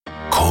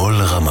בכל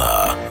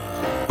רמה.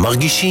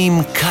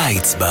 מרגישים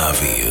קיץ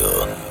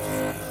באוויר.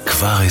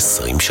 כבר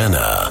 20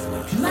 שנה.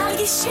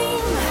 מרגישים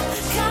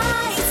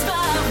קיץ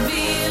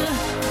באוויר.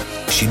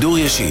 שידור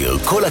ישיר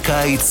כל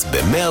הקיץ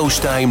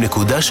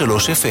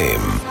ב-102.3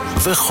 FM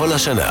וכל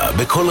השנה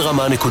בכל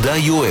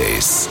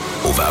רמה.us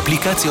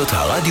ובאפליקציות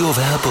הרדיו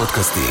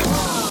והפודקאסטים.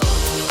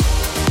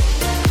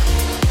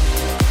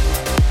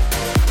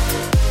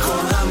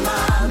 כל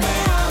רמה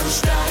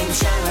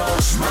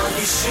 102.3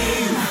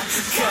 מרגישים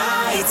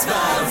קיץ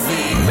באוויר.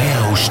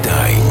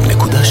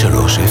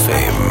 102.3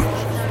 FM.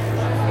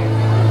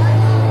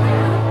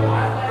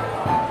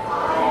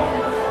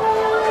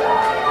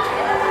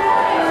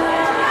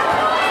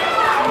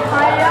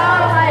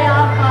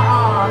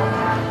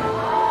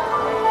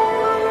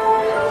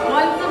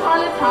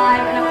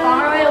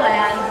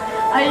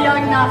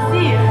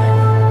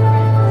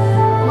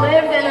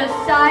 lived in a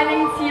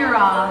shining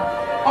Tira.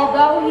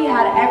 Although he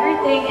had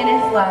everything in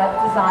his life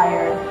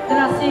desired, the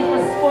Nasif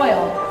was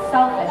spoiled,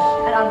 selfish,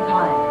 and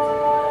unkind.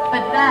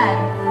 But then,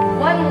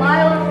 one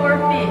mile and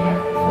 4 feet,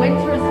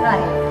 winter's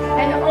night,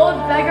 an old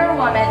beggar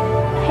woman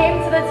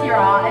came to the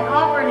Tira and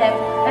offered him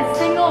a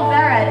single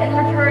beret in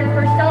return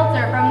for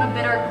shelter from the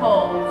bitter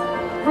cold.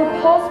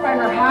 Repulsed by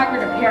her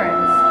haggard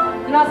appearance,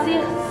 the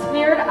Nasif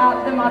smeared out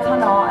the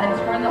matana and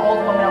turned the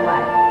old woman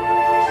away.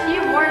 She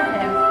warned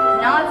him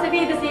not to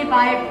be deceived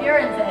by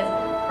appearances,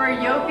 for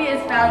Yopi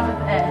is found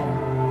within.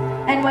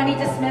 And when he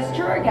dismissed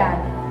her again,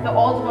 the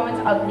old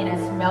woman's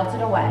ugliness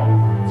melted away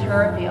to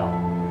reveal.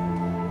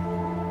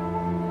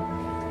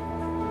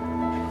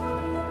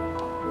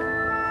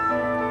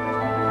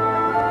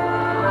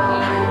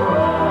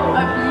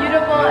 A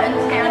beautiful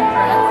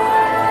enchantress.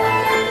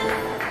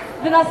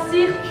 The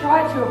Nasif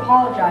tried to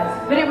apologize,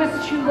 but it was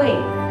too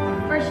late,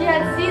 for she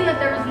had seen that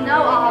there was no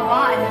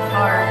ahava in his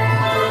heart.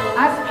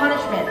 As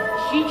punishment,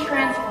 she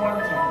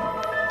transformed him.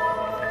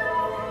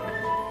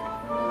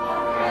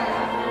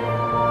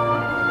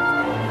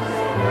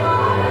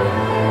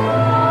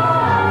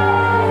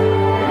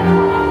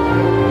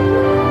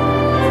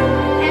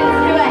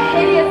 Into a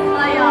hideous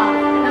chaya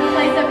and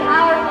placed a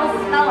powerful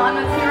spell on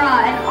the Tira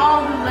and all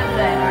who lived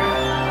there.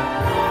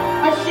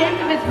 Ashamed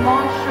of its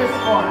monstrous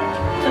form,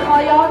 the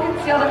chaya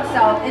concealed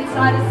himself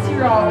inside a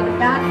Tira with a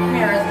magic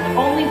mirror's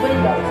only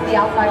window to the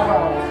outside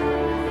world.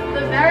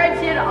 The beret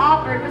she had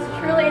offered was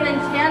truly an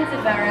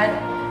enchanted beret,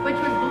 which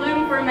would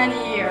bloom for many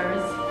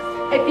years.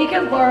 If he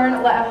could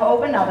learn, let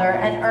hope another,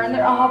 and earn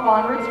their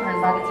ahavan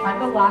return by the time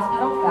the last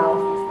petal fell,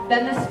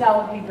 then the spell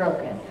would be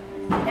broken.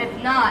 If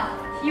not,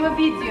 he would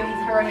be doomed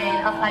to remain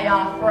a chaya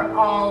for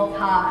all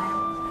time.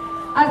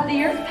 As the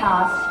years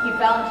passed, he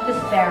fell into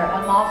despair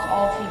and lost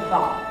all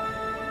tikva.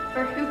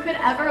 For who could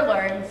ever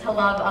learn to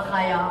love a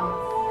chaya?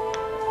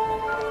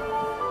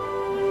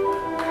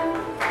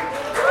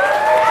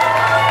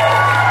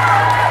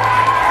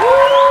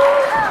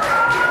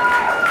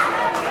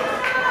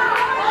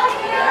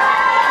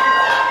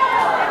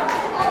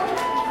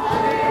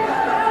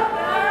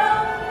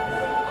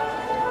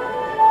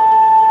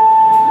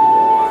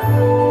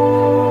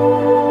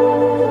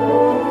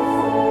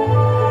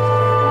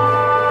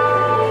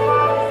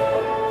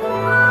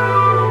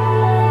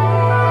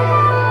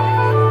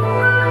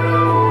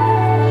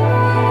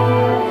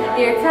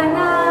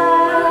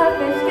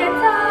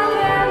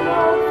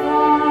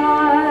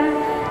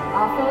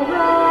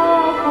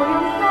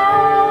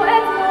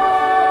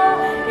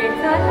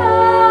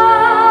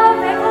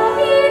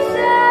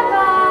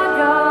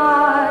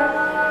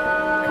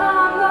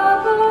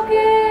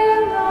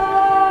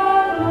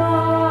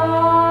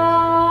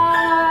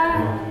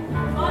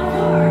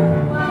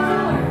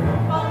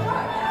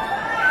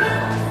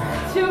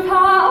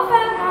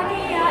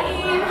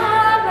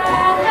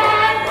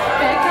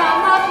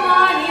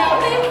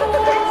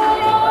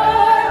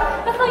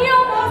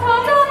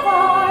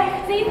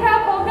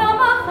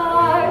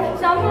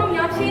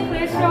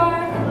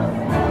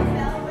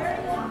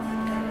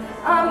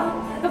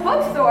 The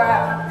bookstore,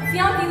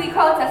 Siam Dili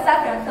Kota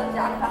Satra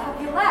Subject,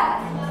 have you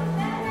left?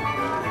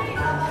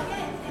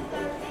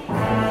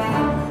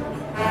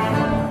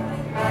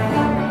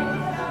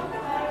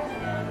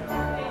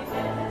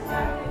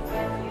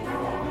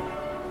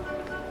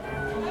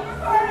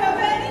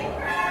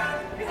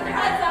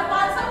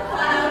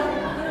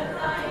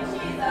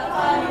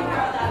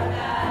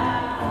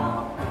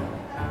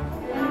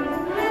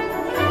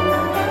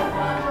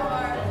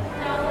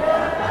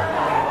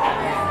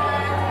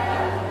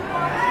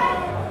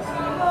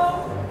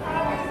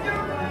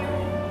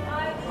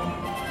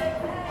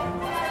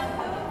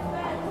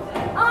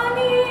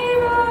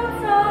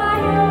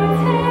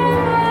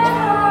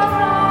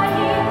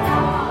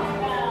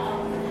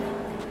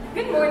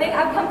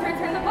 I've come to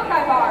return the book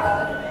I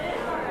borrowed.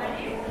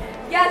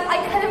 Yes, I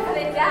couldn't put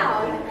it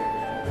down.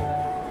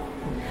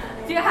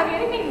 Do you have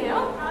anything new?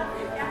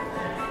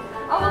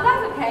 Oh, well,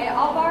 that's okay.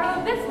 I'll borrow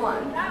this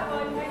one. That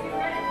one, but you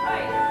read it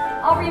twice.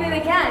 I'll read it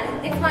again.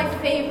 It's my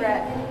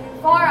favorite.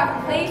 Far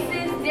off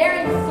places,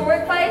 daring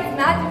sword fights,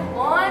 magic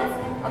wands,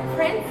 a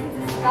prince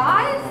in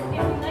disguise. If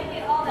you like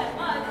it all that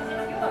much,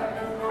 it's yours.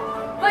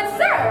 But,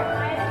 sir!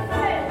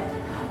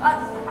 I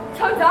insist.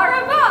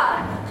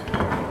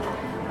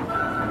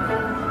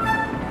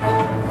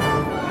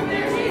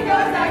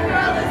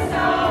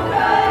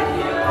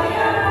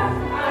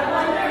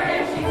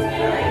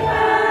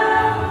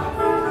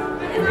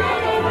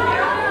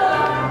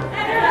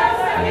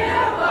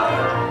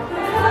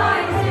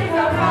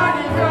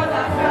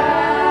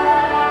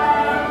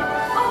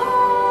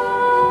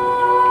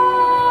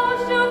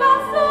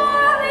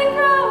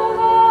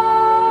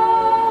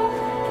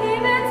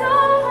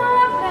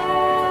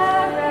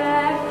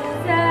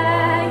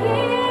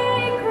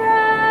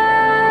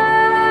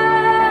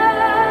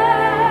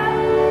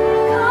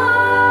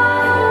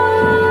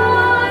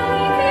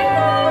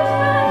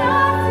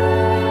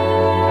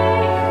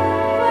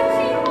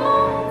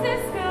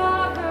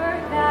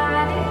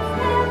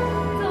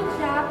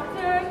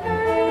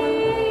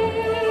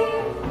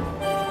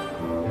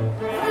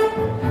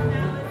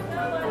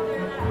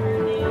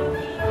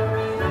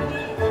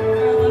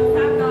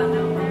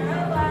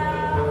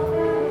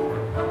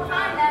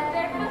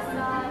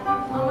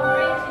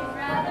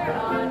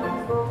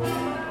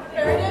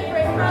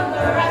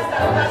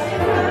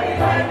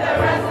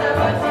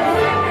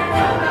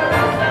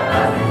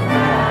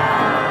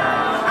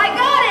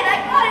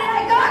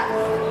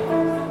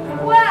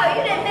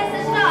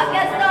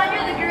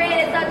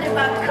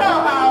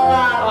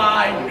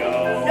 I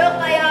know. No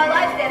Chayal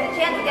life stands a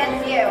chance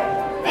against you.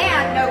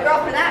 And no girl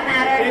for that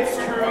matter. It's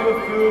true,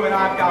 Fu, and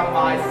I've got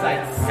my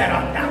sights set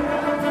on that one.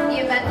 The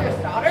inventor's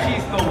daughter?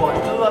 She's the one,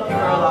 the lucky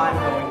girl I'm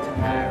going to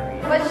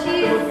marry. But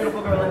she's... the most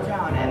beautiful girl in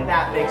town, and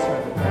that makes her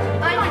the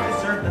best. I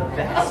deserve the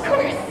best. Of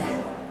course.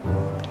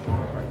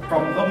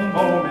 From the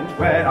moment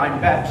when I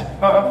met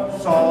her,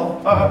 saw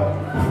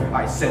her,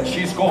 I said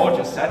she's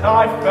gorgeous and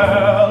I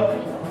fell.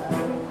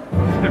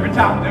 There in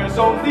town there's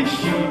only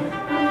she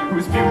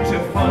who's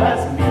beautiful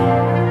as me,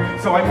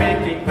 so I'm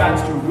making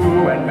plans to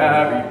woo and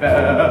marry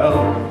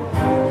Belle.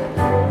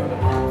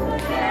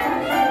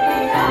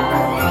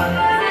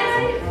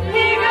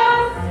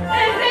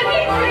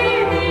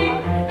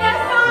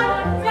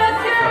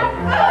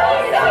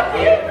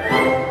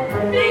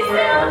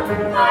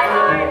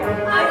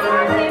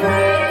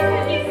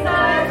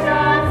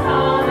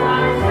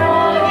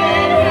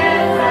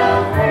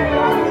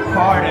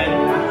 Pardon.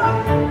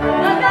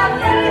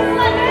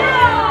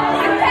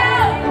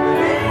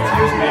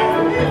 Excuse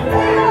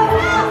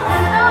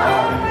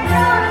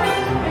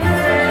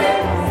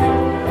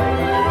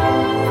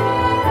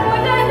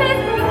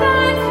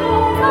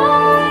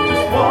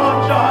Just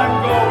watch,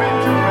 I'm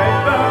going to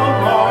make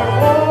Belle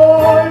my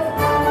wife.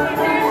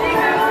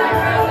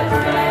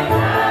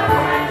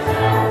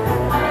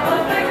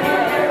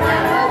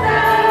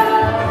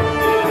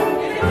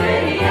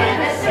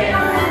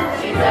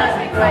 She does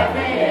me quite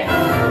big.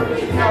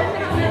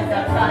 She's a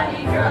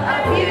funny girl, a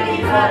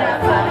beauty but a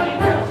funny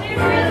girl. She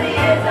really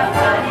is a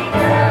funny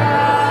girl.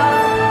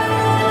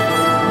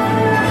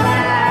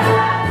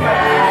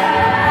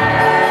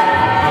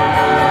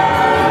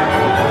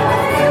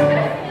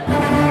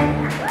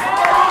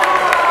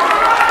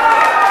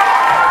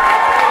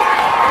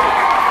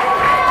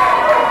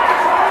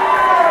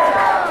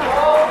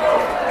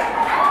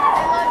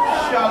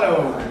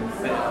 Shalom,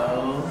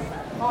 Belle.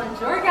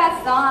 Bonjour,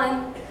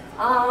 Gaston.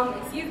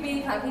 Excuse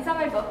me, can I please have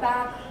my book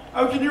back?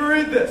 How can you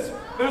read this?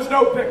 There's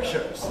no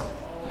pictures.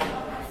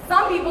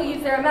 Some people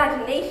use their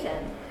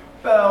imagination.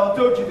 Belle,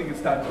 don't you think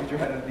it's time to get your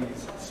head out of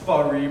these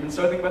svarim and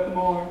start thinking about the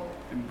more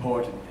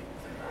important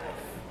things in life?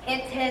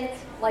 Hint, hint,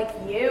 like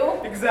you?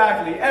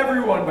 Exactly.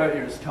 Everyone but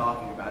you is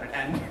talking about it,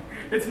 and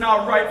it's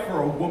not right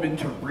for a woman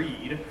to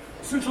read.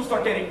 Soon she'll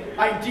start getting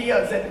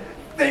ideas and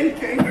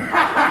thinking.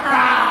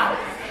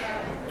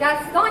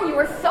 Gaston, you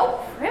are so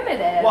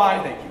primitive. Why,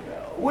 thank you,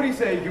 Belle. What do you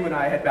say you and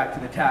I head back to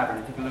the tavern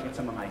and take a look at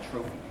some of my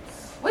trophies?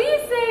 What do you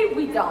say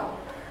we don't?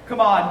 Come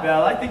on,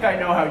 Belle. I think I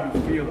know how you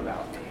feel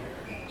about me.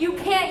 You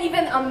can't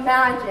even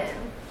imagine.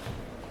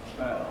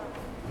 Belle.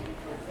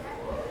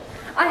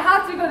 I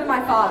have to go to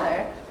my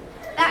father.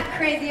 That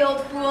crazy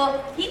old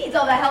fool, he needs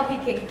all the help he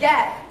can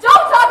get. Don't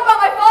talk about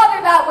my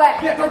father that way!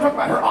 Yeah, don't talk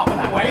about her off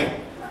that way.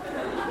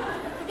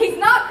 He's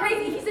not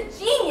crazy, he's a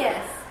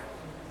genius.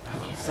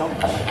 So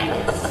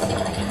genius.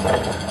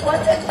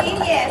 What's a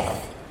genius?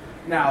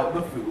 Now,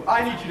 LeFou,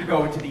 I need you to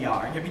go into the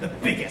yard and give me the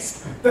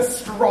biggest, the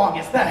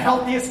strongest, the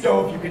healthiest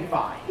stove you can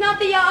find. Not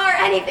the yard,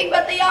 anything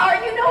but the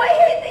yard. You know I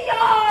hate the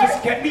yard.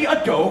 Just get me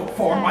a dough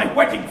for my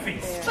wedding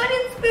feast. But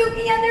it's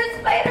spooky and there's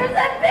spiders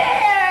and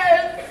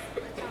bears.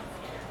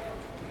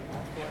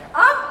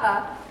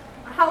 Appa,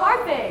 how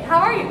are things? How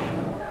are you?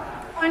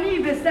 I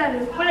need this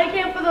status, but I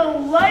can't for the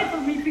life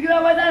of me figure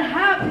out why that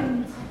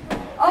happens.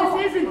 Oh.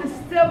 This isn't the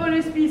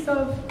stubbornest piece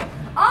of...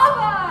 Appa!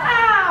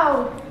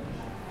 Ow!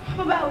 I'm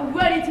about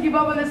ready to give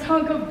up on this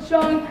hunk of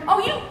junk. Oh,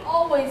 you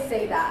always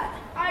say that.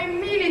 I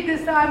mean it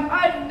this time.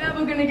 I'm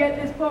never gonna get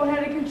this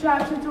boneheaded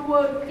contraption to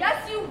work.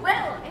 Yes, you will.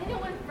 And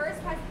you'll win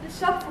first prize at the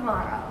shop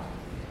tomorrow.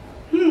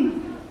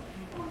 And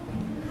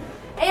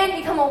And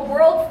become a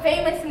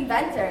world-famous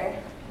inventor.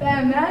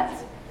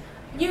 that?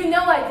 You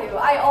know I do.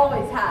 I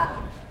always have.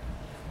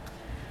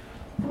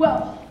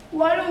 Well,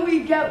 why don't we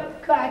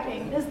get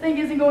cracking? This thing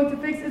isn't going to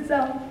fix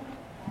itself.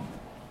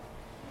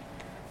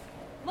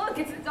 Look,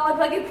 it's a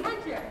dog-legged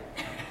plunger.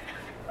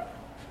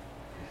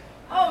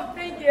 Oh,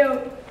 thank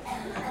you.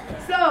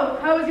 So,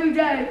 how was your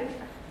day?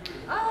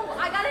 Oh,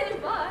 I got a new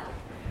book.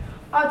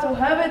 Also,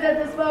 have it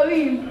at the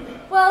Svarim.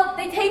 Well,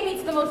 they take me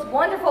to the most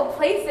wonderful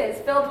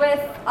places filled with,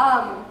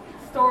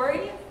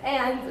 stories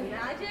and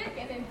magic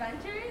and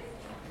adventures.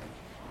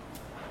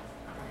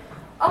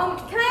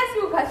 Can I ask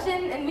you a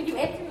question and would you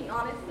answer me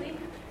honestly?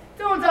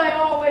 Don't I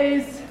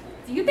always?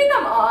 Do you think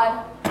I'm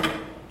odd?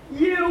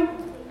 You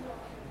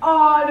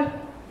odd.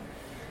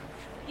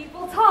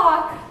 People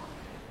talk.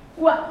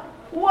 Well,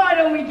 why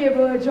don't we give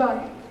her a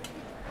try?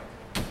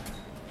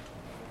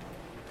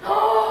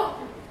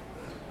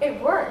 It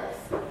works.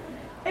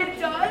 It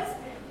does?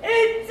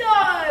 It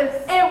does!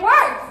 It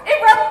works.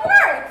 It really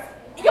works.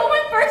 You'll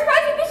win first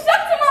prize at the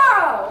shop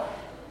tomorrow.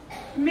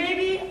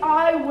 Maybe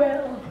I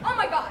will. Oh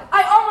my God,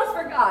 I almost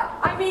forgot.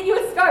 I made you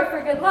a scarf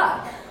for good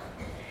luck.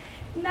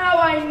 Now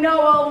I know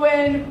I'll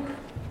win.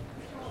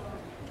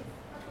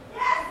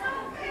 Yes.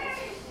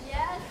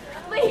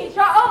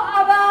 Leisha, oh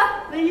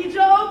Abba.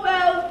 Leisha,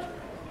 Belle.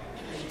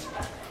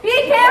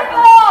 Be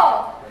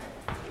careful.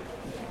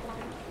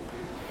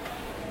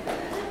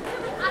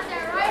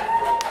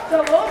 So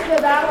we'll go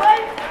that way?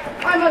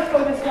 I must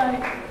go this way.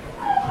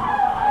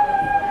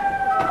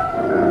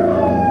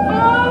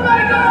 Oh my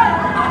God!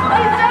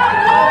 He's down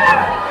there!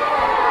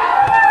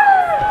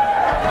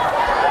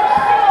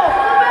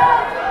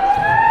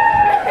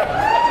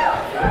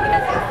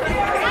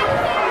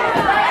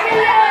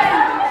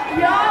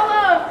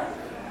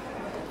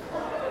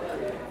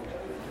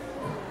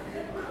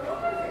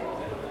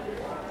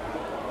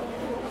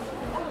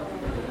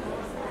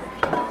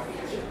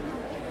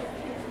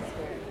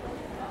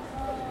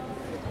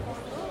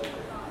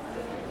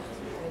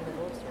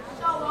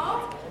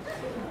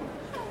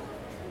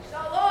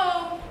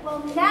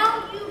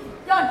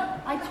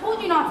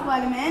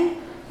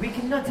 We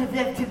cannot have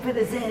left him for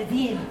the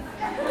Zervin.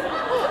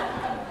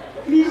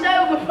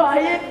 Michelle, be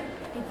quiet.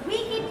 If we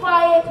keep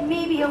quiet,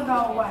 maybe he'll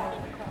go away.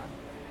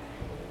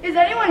 Is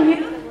anyone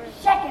here?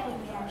 Check it,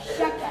 Lumiere.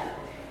 Check it.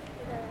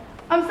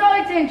 I'm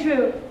sorry to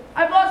intrude.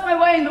 I've lost my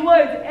way in the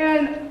woods,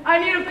 and I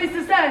need a place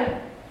to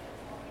stay.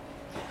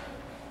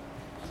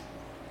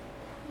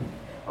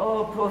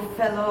 Oh, poor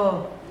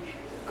fellow.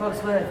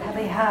 Cogsworth, have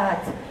a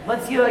heart.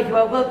 Monsieur, you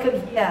are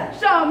welcome here.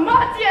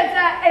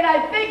 Shamatiata, and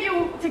I beg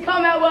you to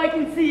come out where I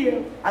can see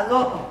you.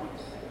 Allô?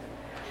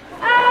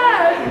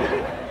 Ah!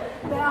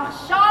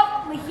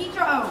 Be'achshav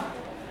lehitra'ot.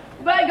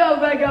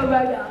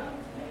 Rega.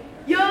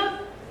 You're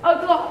a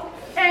clock,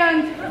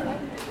 and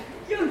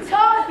you're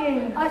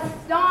talking.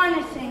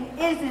 Astonishing,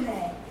 isn't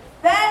it?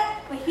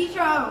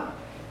 Be'lehitra'ot.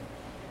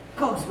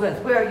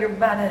 Cogsworth, where are your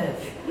manners?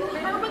 You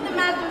heard what the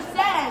master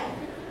said.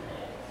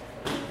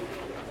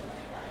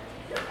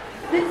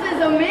 This is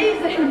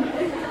amazing.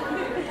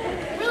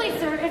 Really,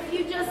 sir, if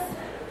you just...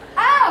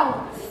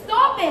 Ow!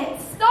 Stop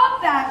it!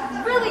 Stop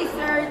that! Really,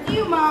 sir, do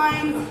you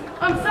mind?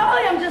 I'm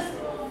sorry, I'm just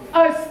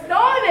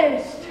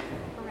astonished.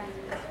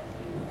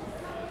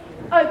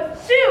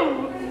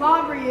 Achoo!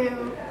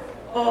 Fabriu.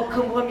 Oh,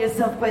 come warm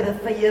yourself by the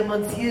fire,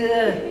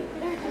 monsieur.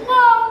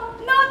 No,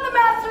 not the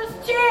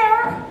master's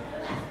chair!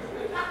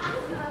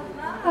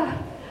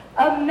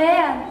 A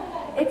man.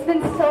 It's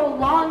been so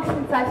long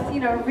since I've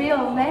seen a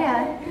real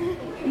man.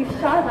 You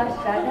shot us,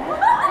 Shada.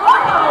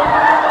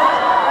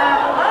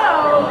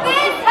 Hello.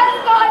 This has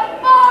gone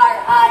far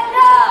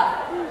enough!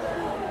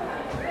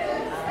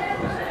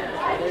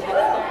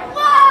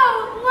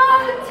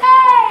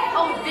 Tay!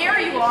 Oh, there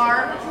you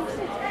are.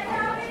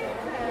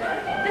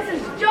 This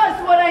is just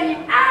what I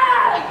need.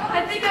 Ah!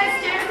 I think I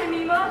scared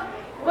Anima.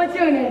 What's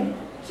your name?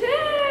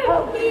 Jim!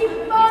 We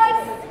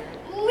must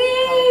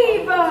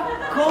leave!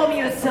 Calm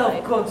yourself,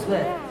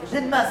 Cogsworth.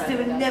 The master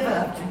will never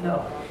have to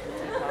know.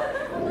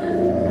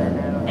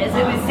 As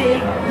I was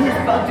saying, he's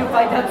bound to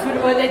find out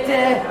sooner or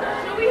later.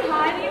 Should we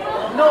hide,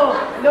 Eva? No,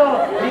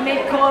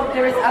 remain calm.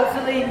 There is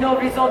absolutely no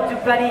reason to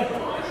panic.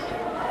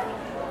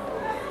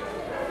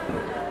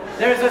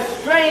 There's a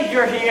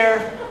stranger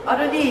here.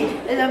 Aroni,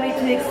 allow me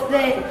to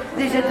explain.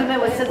 The gentleman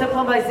was set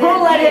upon by Who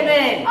let him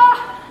in? I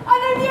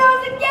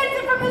was against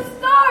it from the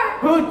start!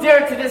 Who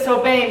dared to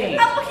disobey me?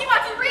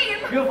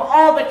 You've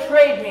all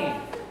betrayed me.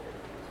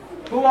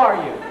 Who are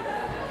you?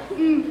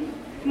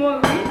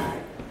 Maurice?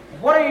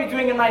 What are you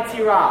doing in my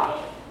tirah?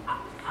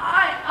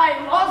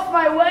 I lost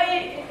my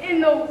way in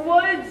the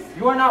woods.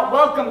 You are not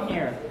welcome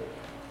here.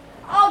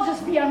 I'll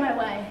just be on my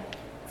way.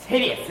 It's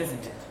hideous,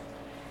 isn't it?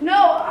 No,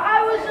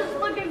 I was just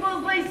looking for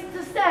a place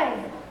to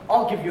stay.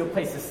 I'll give you a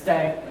place to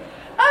stay.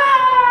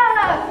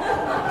 Ah!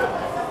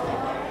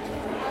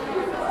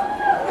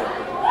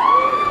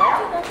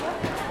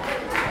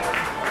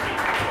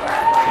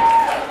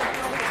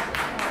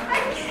 I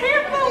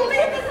can't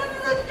believe this is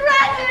a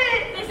tragedy!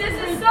 This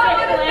is so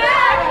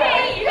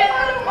embarrassing!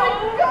 Oh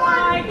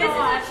my God! This is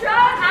a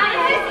tragedy! How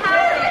did this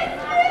happen?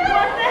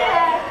 What the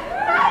heck?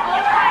 Oh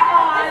my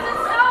God! This is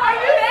so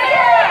embarrassing!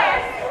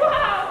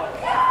 Wow!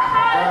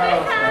 How did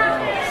this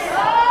happen?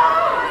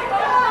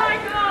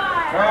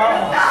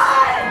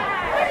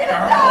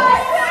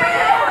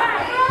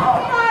 Oh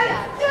my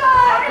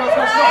God!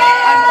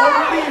 I'm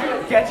only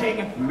getting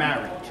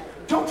married.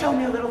 Don't tell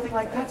me a little thing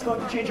like that's going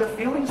to change your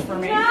feelings for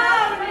me. No,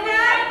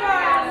 never!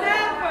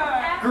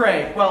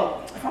 Great.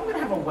 Well, if I'm going to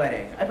have a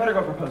wedding, I better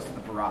go propose to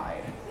the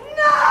bride.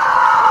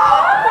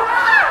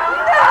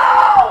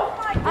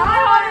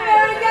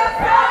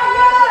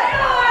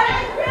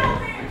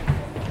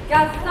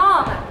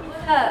 Gaston,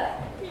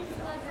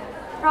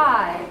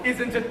 pride.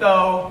 Isn't it,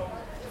 though,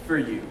 for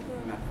you,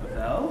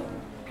 Mademoiselle?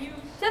 You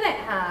shouldn't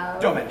have.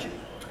 Don't mention it.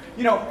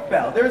 You know,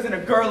 Belle, there isn't a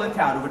girl in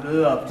town who would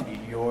love to be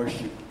in your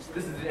shoes.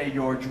 This is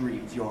your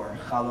dreams, your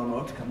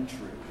chalomot come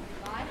true.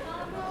 My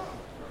chalomot?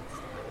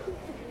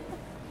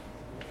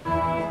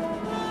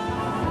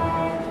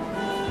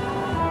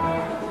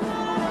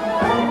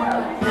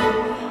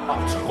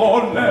 את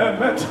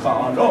חולמת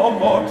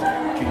חלומות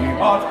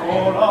כמעט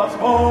כל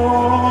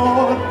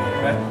הזמן,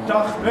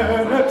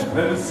 מתכננת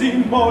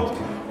משימות,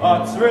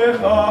 את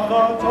צריכה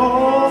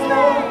חתום,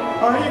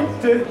 האם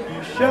תהי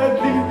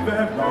שלי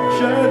ורק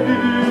שלי?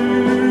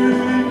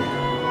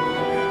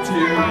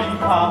 תראי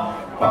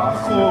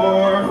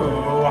הבחור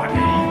הוא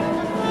אני.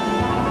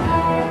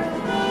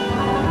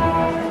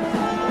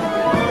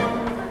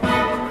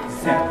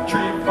 זה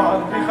טריפל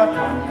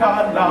מחתן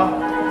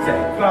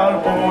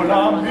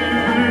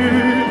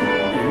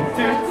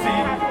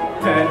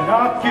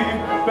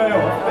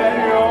באופן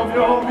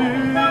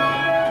יומיומי,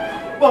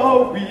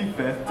 בואי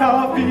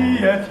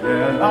ותביא את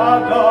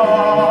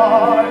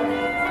ילדיי.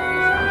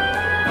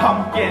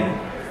 Pumpkin,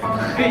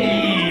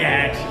 קחי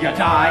את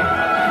ידיי.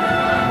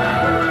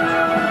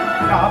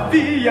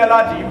 נביא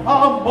ילדים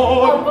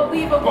המון,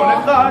 כל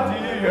אחד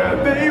יהיה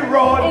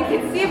בירון,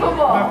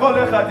 וכל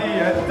אחד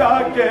יהיה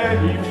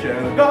דגנים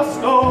של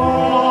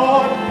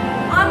גסטון.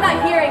 I'm not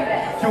hearing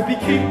this. You'll be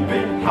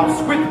keeping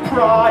house with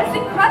pride. It's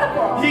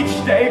incredible. Each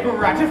day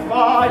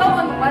gratified So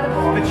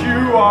incredible. that you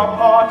are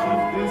part of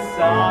this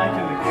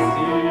idyllic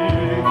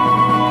scene.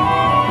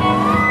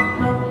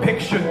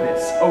 Picture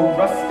this, a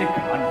rustic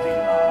hunting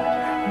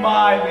lodge.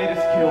 My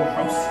latest kill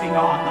roasting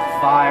on the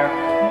fire.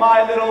 My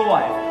little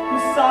wife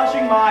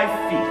massaging my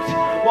feet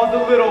while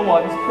the little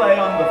ones play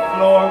on the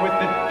floor with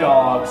the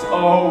dogs.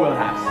 Oh, we'll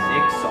have 6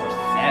 or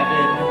 7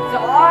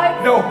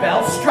 dogs. No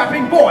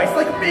bell-strapping boys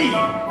like me.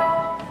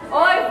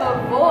 Oy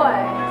boy.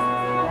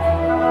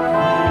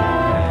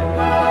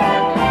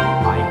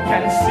 I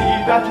can see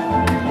that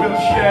we will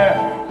share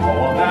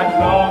all that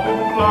love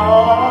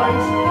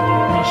implies.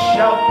 We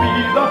shall be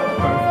the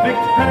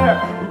perfect pair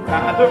who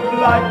gather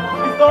like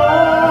with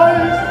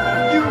eyes.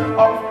 You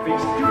are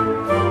face to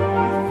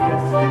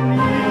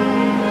destiny.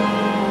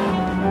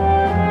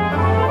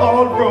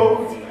 All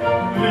roads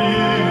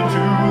lead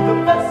to the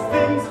best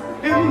things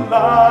in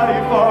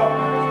life.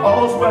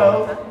 All's well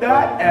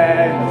that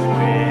ends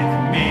with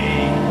me.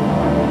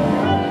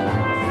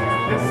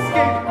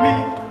 Escape me,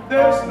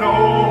 there's no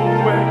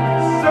way.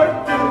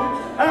 Certain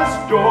as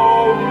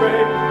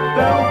story,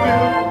 thou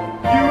will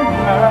you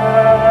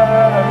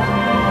have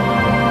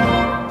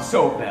me. So,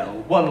 Belle,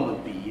 what'll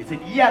it be? Is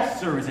it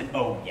yes or is it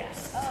oh yes?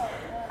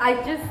 I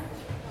just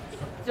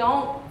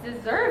don't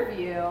deserve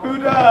you. Who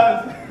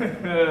does?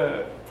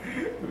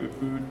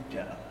 Who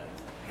does?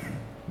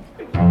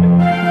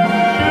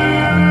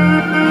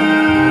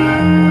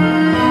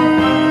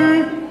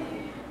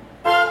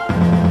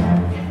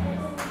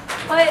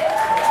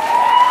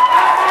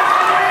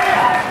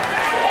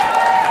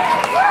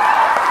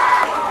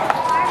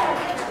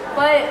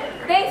 But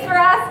thanks for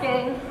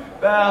asking.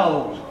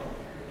 Belle.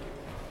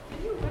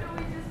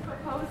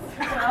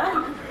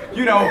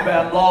 You know,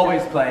 Belle,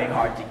 always playing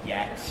hard to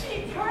get.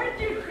 She turned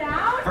you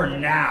down? For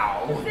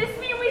now. Does this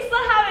mean we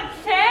still have a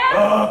chance?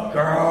 Oh,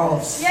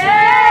 girls. Yay!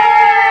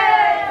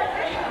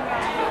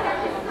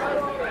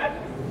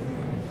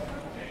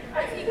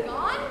 Is he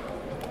gone?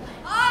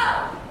 Oh,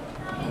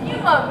 can you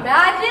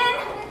imagine?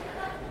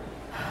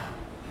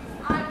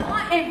 I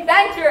want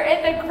adventure in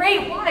the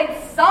great wide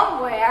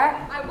somewhere.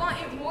 I want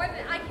it more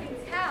than I can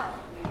tell.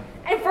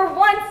 And for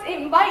once,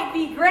 it might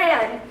be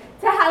grand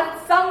to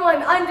have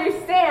someone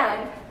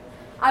understand.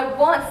 I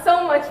want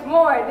so much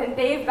more than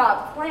they've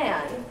got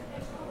planned.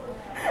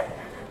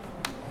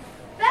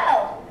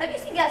 Belle, have you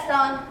seen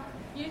Gaston?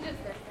 You just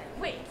missed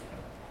him. Wait,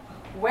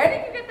 where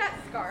did you get that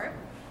scarf?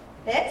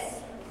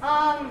 This?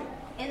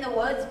 In the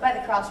woods by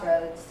the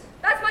crossroads.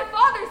 That's my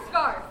father's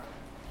scarf.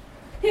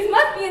 He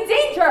must be in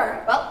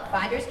danger. Well,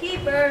 finders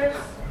keepers.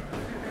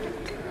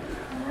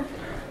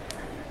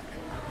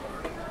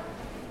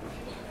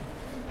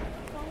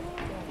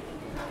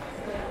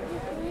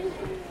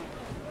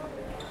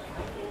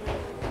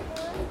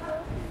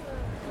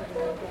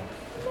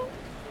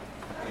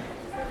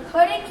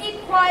 Couldn't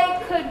keep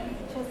quiet, could we?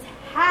 Just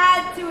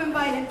had to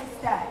invite him to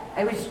stay.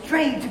 I was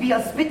trained to be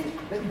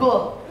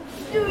hospitable.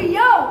 Too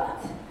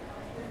yoked.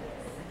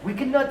 We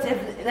could not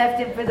have left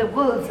him for the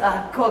wolves,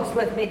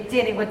 Cogsworth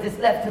maintaining what is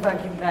left of our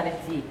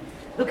humanity.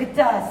 Look at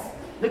us.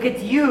 Look at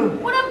you.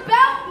 What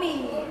about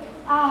me?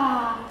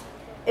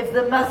 If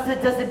the master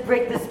doesn't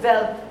break the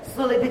spell,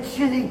 slowly but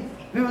surely,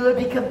 we will all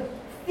become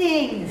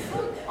things.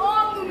 Hold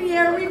on,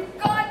 Lumiere. We've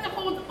got to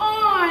hold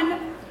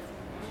on.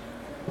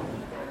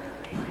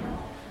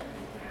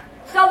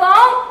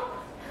 Shalom?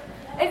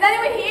 Is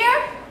anyone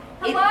here?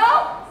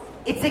 Hello?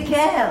 It's a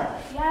girl.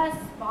 Yes,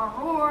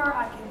 Baror,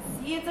 I can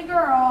see it's a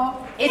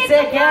girl. It's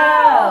a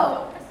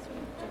girl.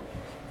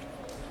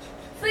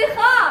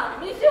 Slicha,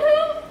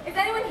 Mishahu? Is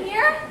anyone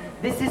here?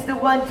 This is the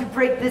one to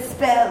break the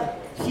spell.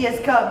 She has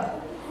come.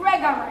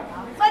 Rega,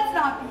 let's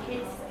not be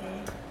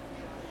hasty.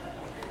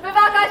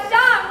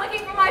 Bavakasha, I'm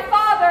looking for my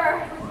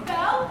father.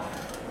 Belle?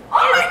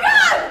 Oh my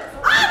God!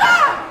 Abba!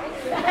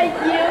 Thank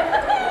you.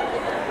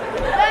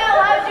 Belle,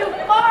 how'd you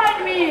find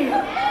me?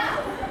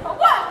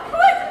 What?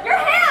 Put your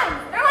hands!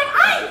 They're like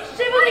ice!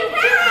 Shiver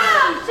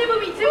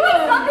me to Who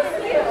has done this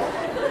to you?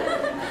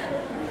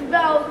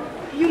 Belle,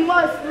 you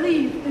must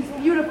leave this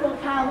beautiful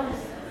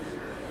palace.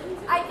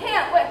 I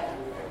can't. Wait.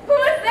 Who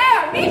is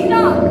there?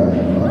 Misha!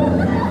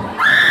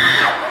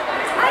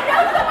 I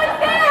know someone's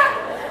there!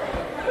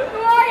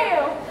 Who are you?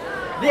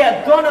 The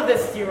Adon of the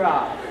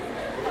Stirah.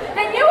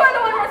 Then you are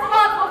the one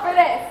responsible for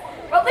this.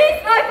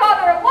 Release my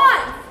father at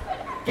once!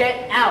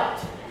 Get out.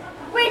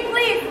 Wait,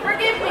 please,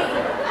 forgive me.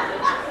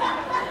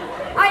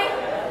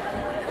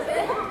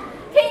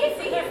 Can you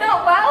see he's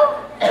not well?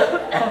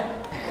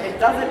 It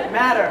doesn't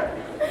matter.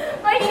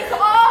 But he's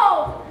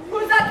old.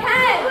 Who's that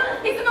Ken?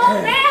 He's an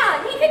old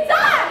man. He could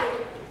die.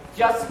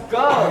 Just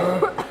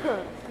go.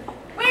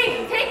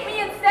 Wait, take me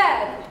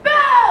instead.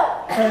 Bill!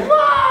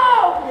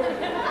 Whoa!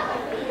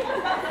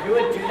 You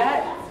would do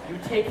that? You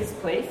would take his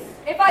place?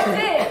 If I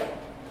did,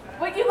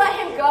 would you let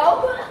him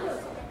go?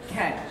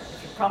 Ken,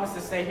 you promised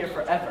to stay here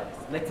forever.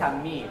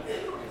 L'ami.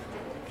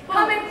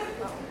 Come in.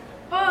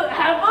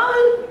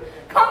 Heaven?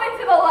 Come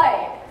into the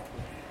light.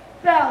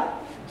 Belle,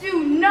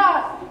 do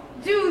not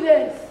do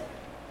this.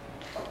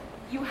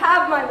 You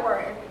have my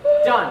word.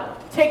 Done.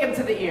 Take him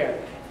to the ear.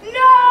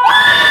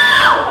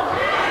 No!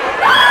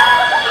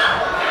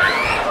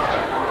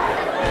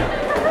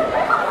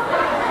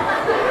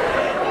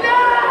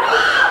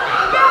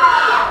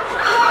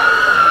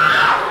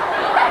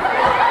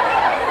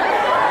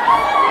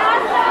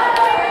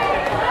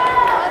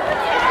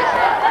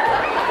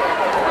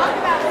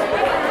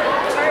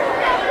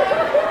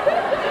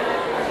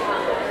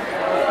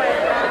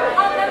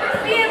 I'll never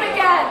see him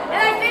again,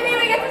 and I didn't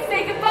even get to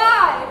say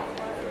goodbye.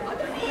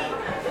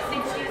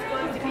 Since she's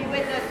going to be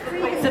with us for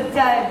quite some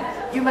time,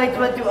 you might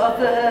want to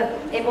offer her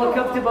a more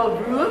comfortable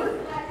room.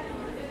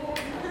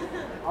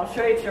 I'll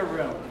show you to your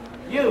room.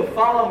 You,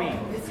 follow me.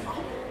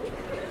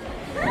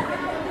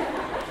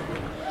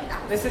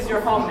 This is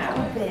your home now.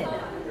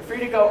 You're free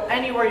to go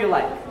anywhere you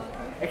like,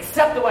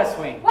 except the West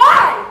Wing.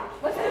 Why?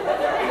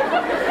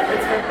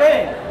 It's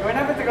forbidden. You are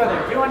never to go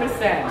there. Do you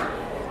understand?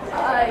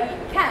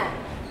 You can.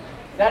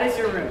 That is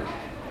your room.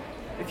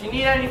 If you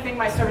need anything,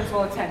 my servants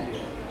will attend you.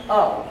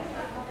 Oh,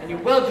 and you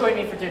will join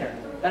me for dinner.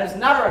 That is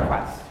not a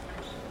request.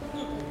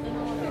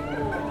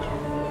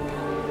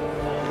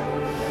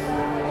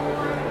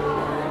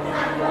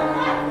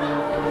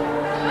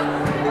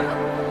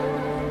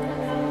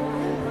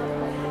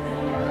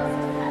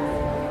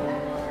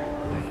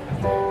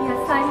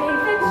 Yes, I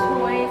made the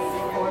choice.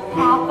 For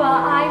Papa,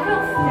 I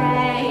will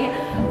stay.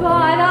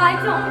 But I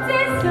don't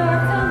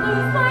deserve to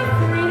lose my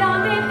freedom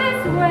in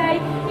this way,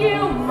 you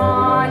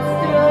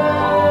monster.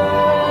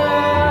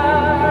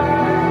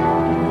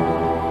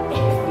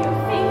 If you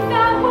think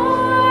that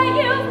what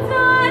you've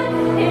done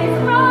is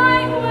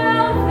right,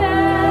 well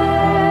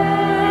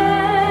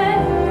then,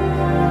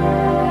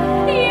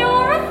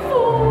 you're a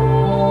fool.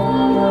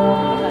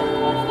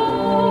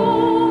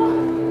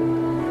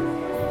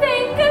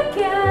 Think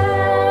again.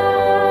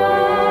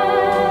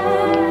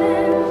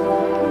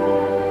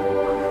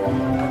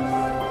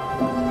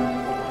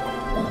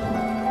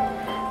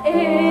 Is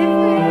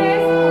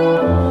this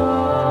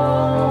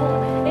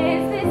home?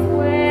 Is this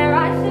where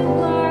I should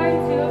learn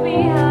to be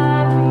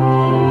happy?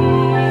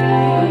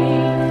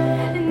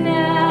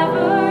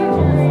 Never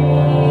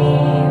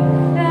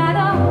dreamed that a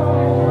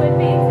home would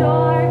be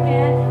dark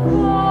and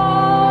cold.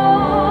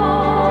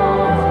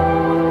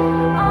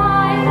 I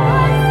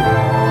was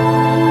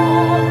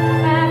told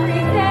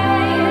every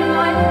day in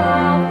my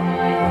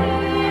childhood,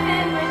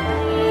 even when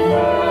we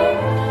were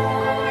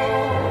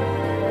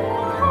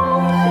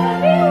home should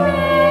be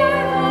where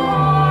the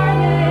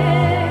heart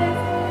is.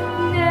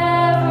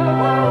 Never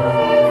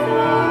always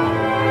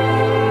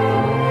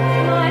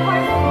my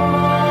heart's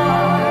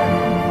far,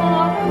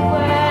 far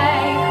away.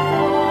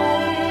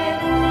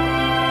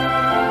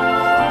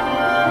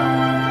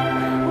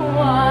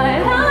 What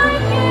I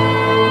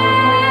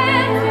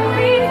get to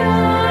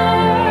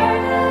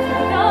return to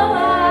the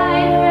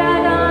life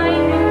that I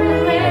knew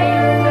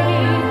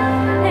lately,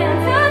 and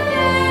to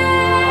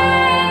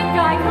think I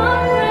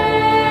come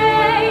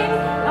reign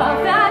of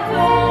that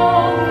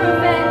old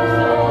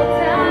provincial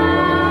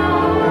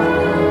town.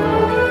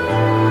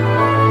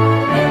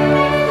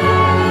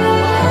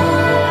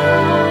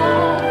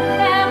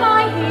 Am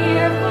I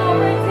here for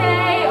a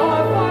day or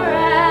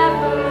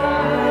forever?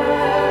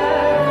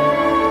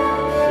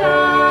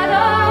 Shut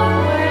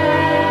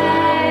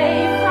away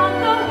from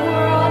the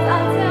world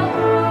until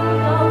who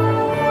knows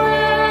when.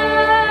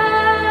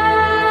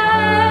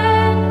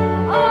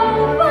 Oh,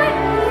 but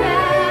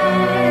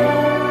then,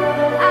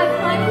 as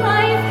my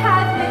life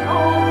has been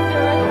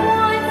altered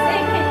once,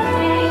 it can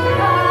change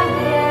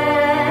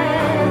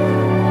again.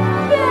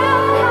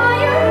 Build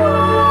higher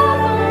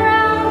walls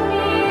around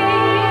me,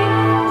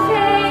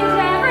 change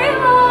every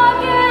lock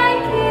and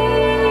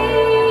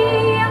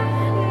key.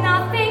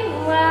 Nothing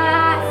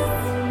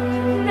lasts,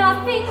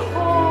 nothing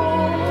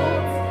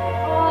holds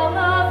all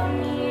of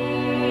me.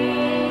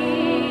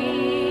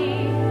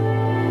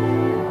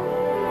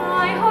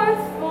 My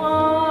heart's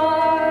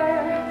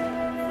far,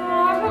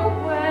 far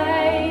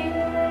away,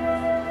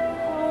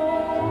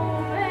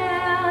 home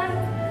and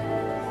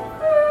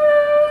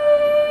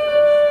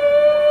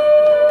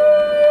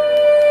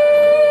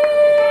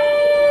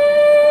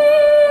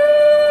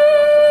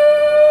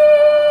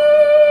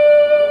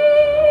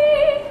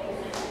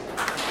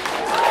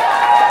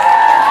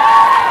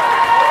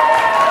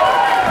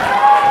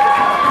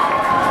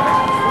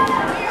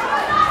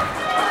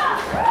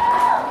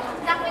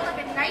Nothing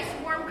like a nice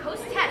warm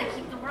coast hat to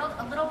keep the world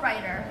a little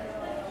brighter.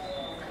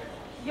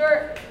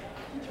 You're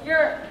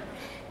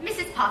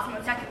Mrs.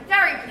 Possumotech,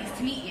 very pleased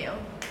to meet you.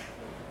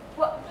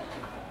 what?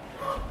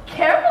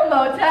 Careful,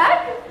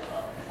 Motek.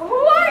 Who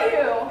are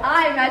you?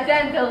 I'm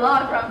Madame de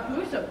la Grande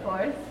Bouche, of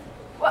course.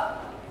 What?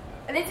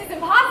 This is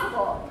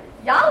impossible.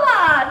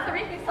 Yalla!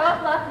 Tariki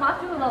Soflach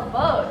Matu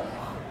Lavod.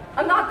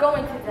 I'm not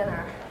going to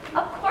dinner.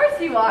 Of course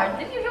you are.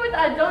 Didn't you hear what the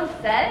Adon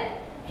said?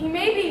 He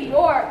may be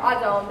your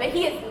Adon, but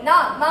he is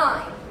not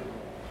mine.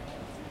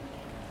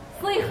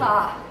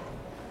 Slicha.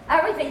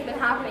 Everything's been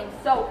happening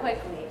so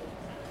quickly.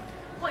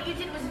 What you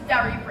did was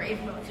very brave,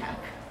 Motek.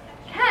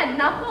 Ken,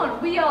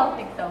 Nachon, we all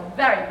think so.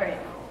 Very brave.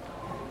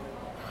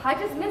 I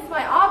just miss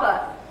my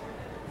Abba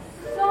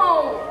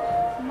so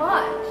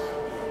much.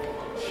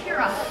 Cheer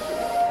up.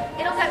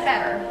 It'll get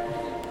better.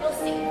 You'll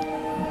see.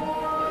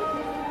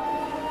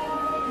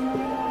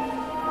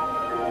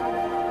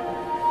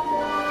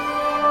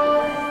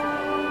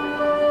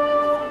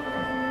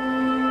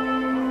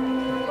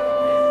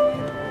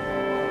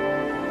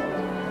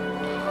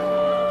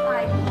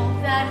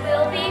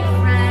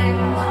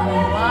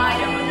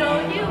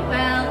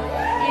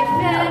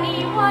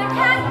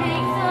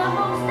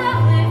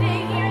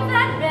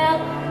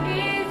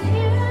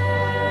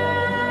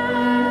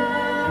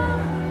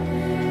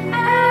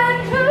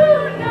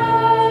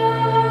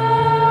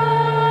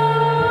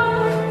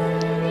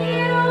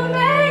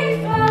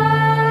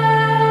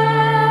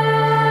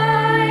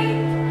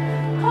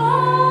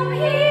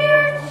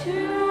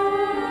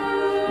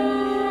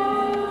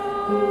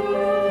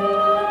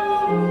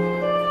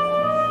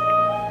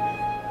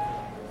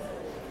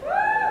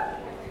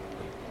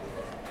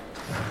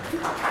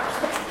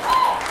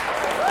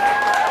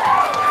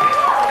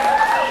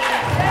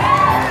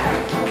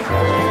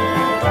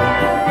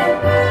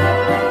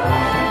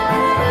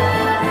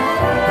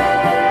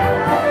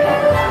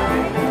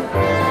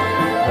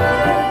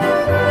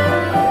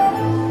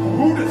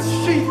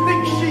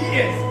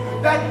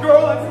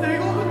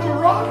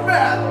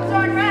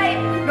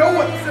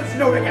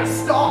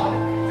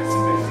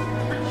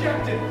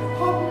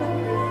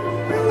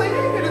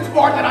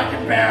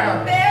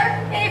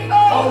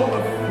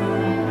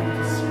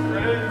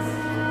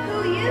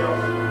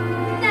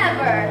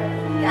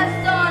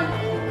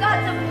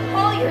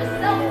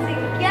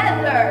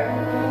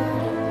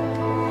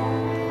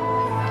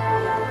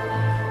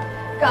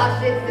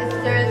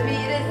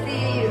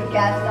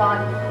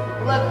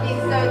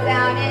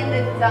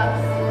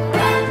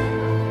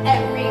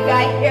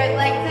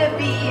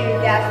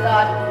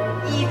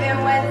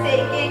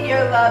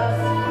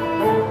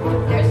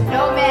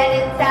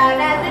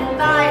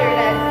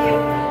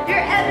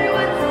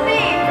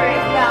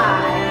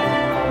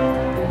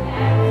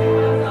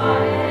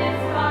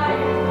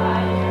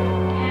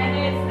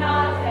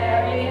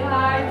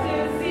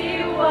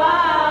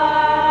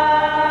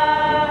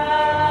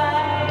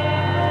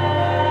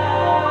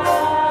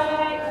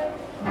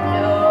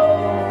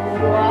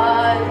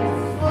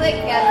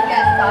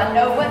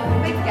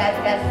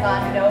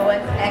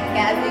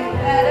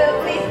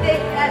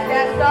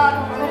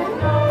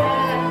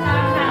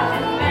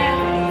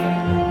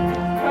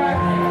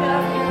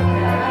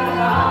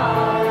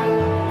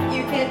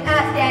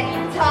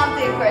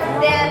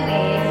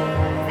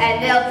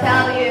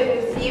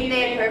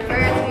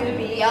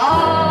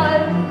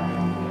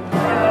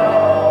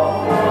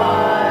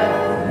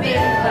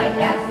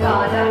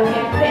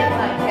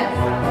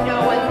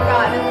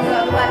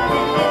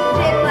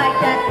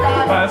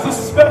 As a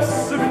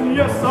specimen,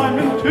 yes, I'm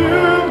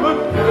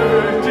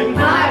intimidating.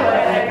 I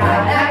would have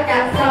got that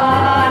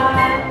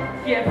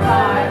Gaston. Give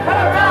five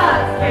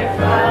hurrahs, give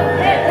 12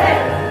 hit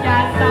hit.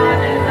 Gaston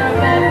is the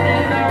best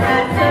and the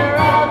rest are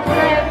all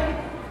trip.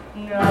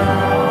 No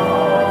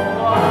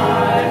one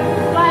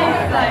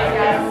likes like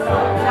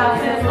Gaston,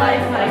 counts his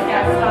life like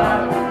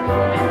Gaston.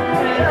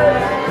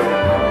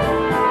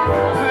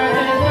 Where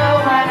there's no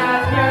one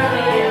as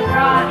purely and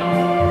brawny.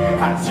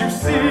 As you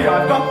see,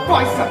 I've got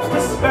biceps to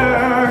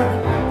spare.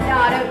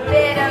 Not a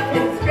bit of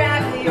him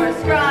scraggly or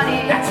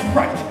scrawny. That's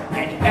right,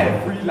 and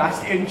every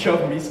last inch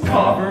of me's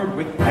covered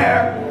with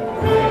hair.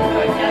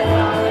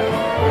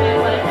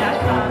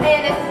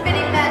 In a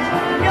spitting match,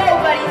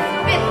 nobody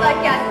spits like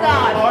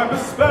Gaston. I'm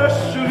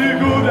especially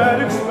good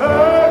at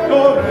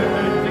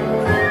expectorating.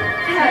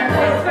 10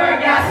 points for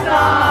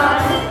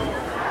Gaston.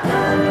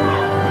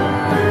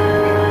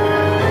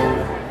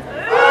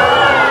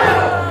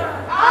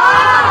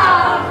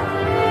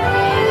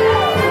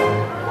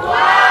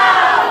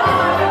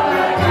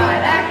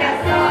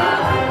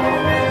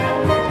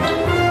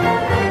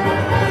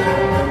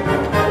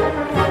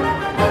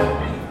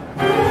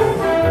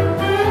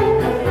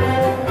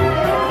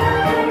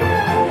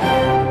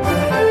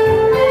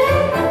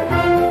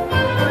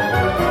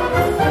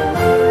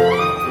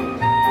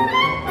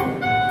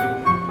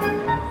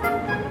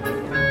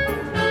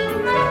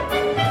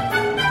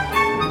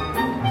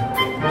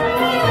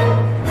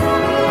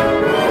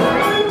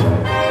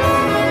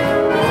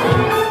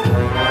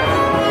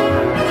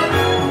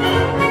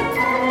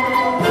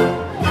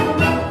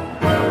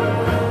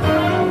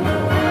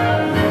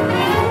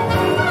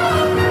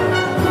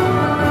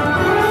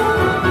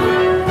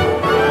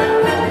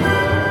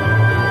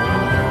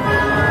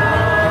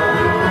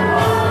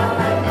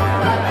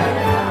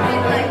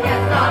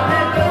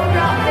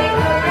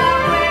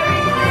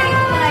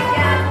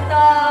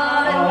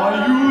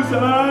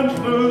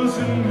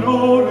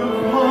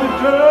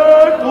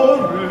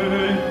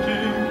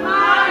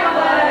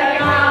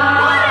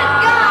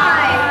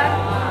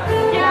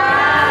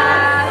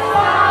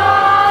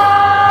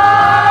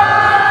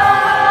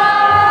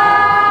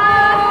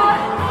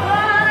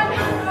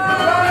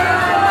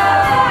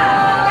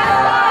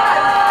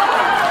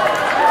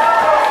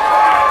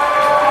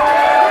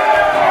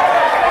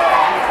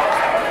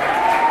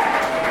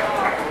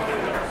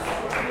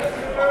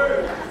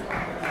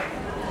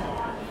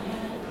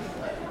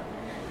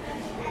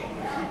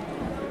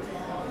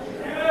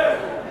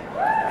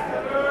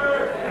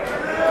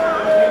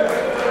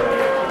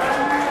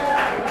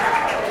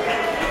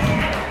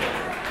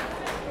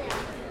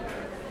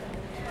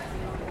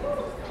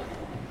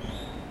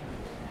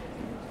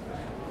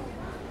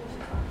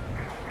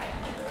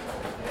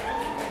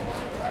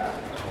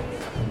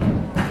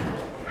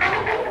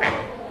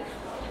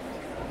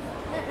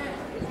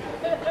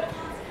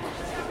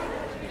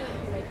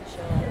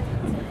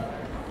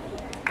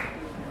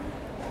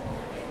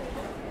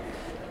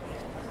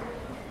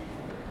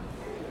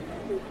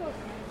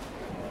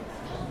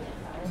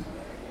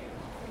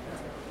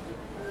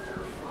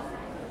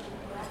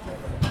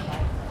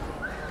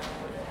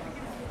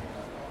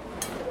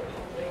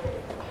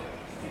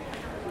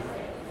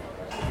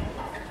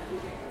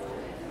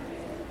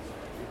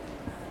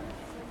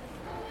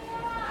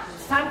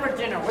 time for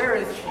dinner. Where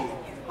is she?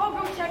 I'll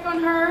go check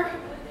on her.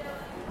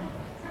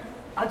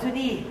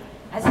 Anthony,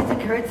 has it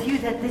occurred to you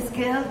that this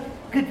girl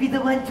could be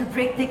the one to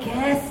break the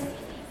curse?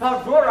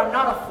 Roar, I'm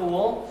not a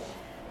fool.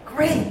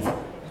 Great!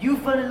 You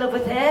fall in love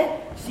with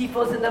her, she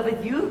falls in love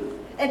with you,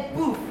 and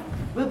poof,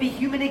 we'll be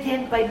human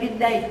again by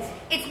midnight.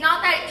 It's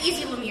not that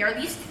easy, Lumiere.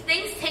 These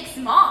things take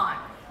some on.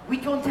 We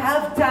don't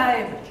have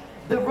time.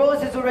 The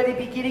rose is already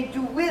beginning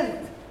to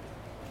wilt.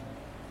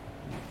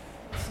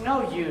 It's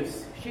no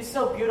use. She's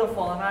so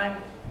beautiful,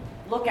 and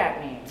look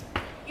at me.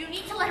 You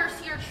need to let her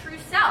see her true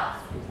self.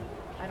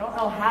 I don't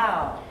know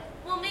how.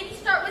 Well, maybe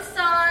start with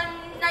some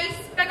nice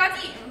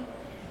begadim.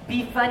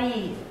 Be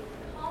funny.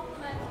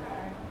 Compliment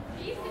her.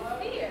 Be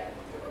sincere.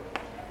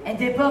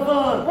 And above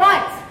all,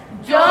 What?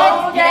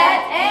 Don't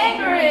get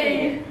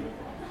angry.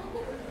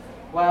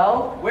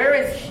 Well, where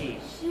is she?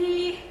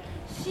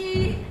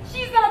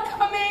 She's not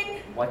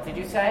coming. What did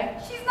you say?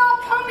 She's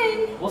not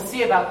coming. We'll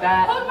see about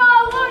that. Oh,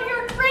 my Lord,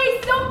 your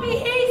grace, don't be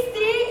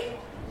hasty.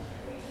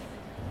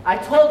 I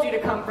told you to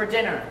come for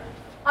dinner.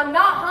 I'm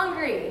not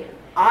hungry.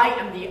 I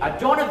am the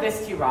Adon of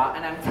this Tira,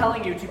 and I'm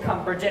telling you to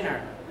come for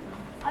dinner.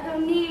 I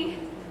don't need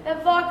the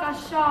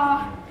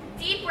vakasha.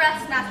 Deep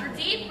breaths, Master,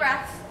 deep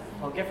breaths.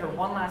 I'll give her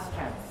one last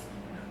chance.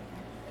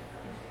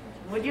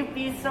 Would you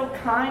be so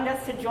kind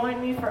as to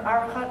join me for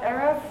Archat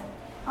Erev?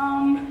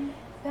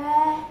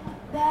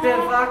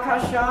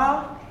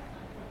 Bevakasha?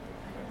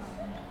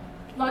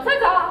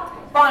 Ta-ta-ta.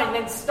 Fine,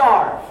 then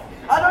starve.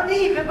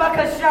 Anthony,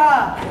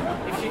 bebakasha.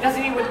 If she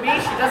doesn't eat with me,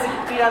 she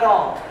doesn't eat at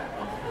all.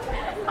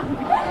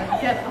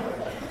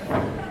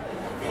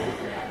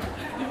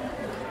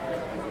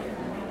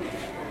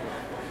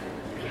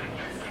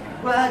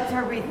 What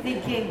are we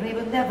thinking? We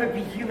will never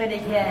be human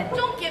again.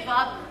 Don't give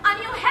up.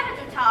 Anio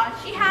Hebeduta,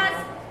 she has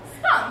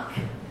spunk.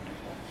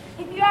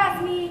 If you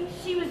ask me,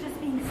 she was just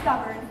being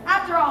stubborn.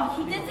 After all,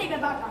 he did say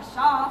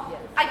bevakasha.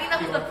 I think that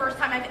was the first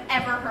time I've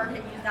ever heard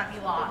him use that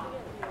milah.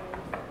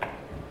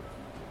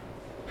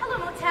 Hello,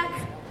 Motek.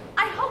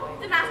 I hope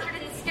the master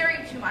didn't scare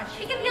you too much.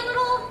 He can be a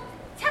little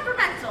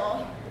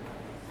temperamental.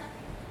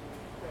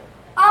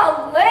 A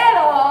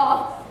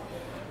little.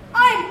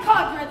 I'm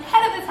Kadra, the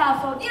head of this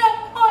household. You know,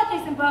 call it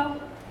Jason Poe.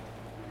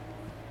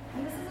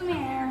 And this is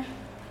Amir.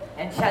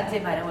 Enchanté,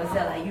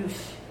 Mademoiselle Ayush.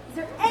 Is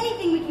there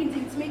anything we can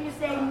do to make your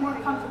stay more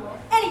comfortable?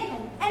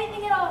 Anything.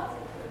 Anything at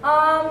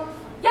all.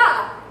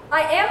 Yeah,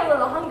 I am a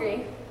little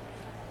hungry.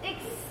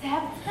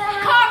 Except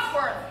that...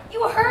 Cogsworth!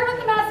 You heard what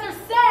the master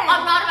said.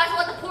 I'm not about to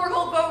let the poor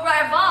girl go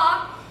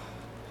rava.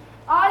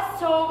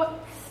 Astov,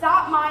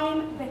 stop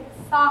mine, but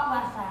stop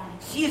lesson.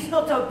 She is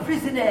not a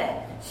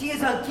prisoner. She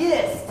is a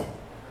guest.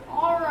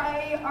 All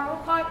right,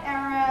 Archat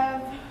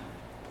Erev.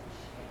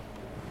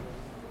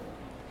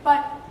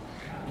 But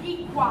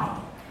be quiet.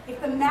 If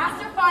the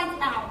master finds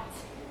out.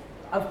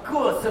 Of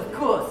course.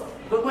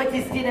 But what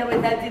is dinner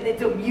without a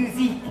little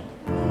music?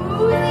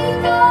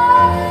 Musica!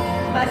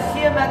 Ma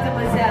chère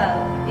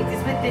mademoiselle, it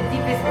is with the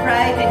deepest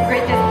pride and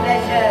greatest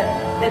pleasure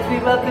that we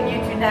welcome you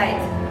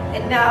tonight.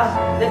 And now,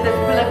 let us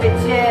pull up a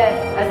chair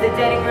as the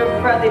dining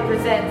room proudly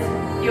presents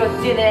your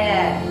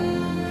dinner.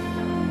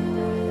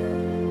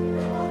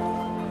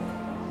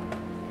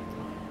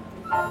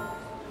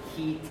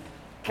 Heat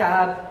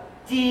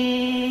kabdi,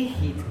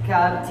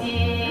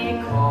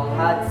 kol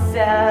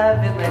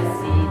hatzev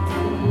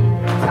lesiti.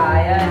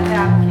 Tie a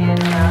napkin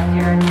around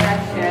your neck,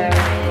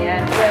 Sherry,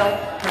 and we'll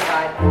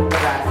provide the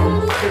rest.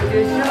 To do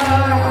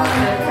sure on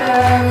the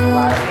turf,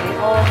 while we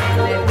only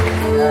live to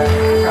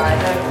serve. Try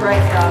the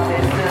great stuff,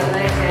 it's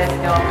delicious.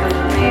 Don't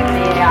believe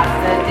me, ask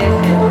the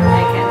dishes.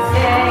 They can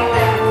sing,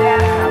 they can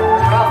dance, some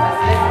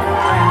promises to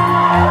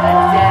friends. And the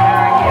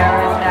dinner here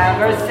is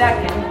never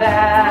second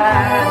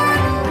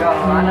best. Go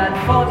on,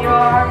 unfold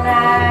your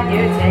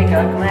menu, take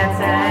a glance,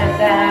 and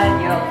then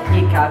you'll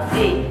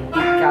hikabdi.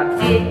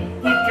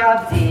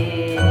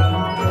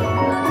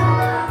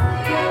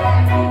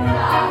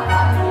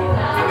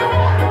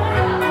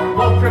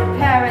 We'll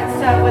prepare and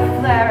serve with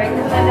flaring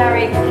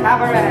culinary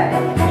cabaret.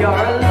 You're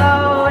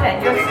alone and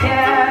you're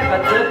scared,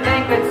 but the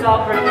banquet's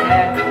all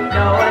prepared.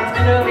 No one's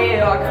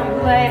gloomy or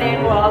complaining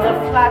while the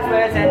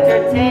flatware's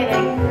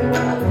entertaining.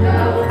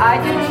 I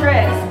do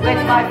tricks with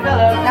my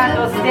fellow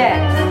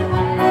candlesticks.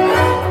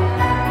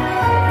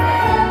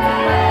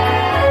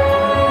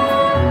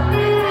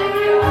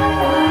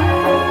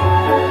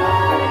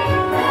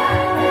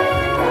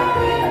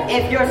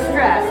 If you're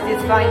stressed,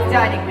 it's fine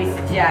dining we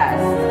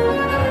suggest.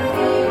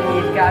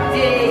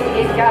 Hikabdi.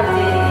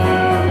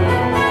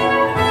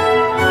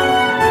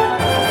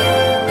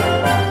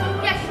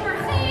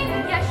 Yeshurchim,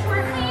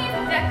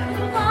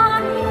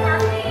 Vekulan,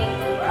 Yikarchim.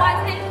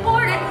 What's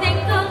important, thank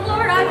the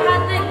Lord, I've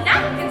had the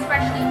napkins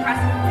freshly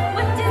pressed.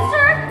 With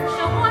dessert,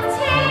 she'll want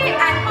tea,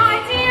 and my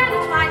dear, the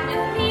time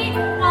with me.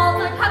 While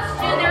the cups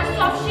do their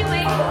soft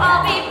shoeing,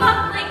 I'll be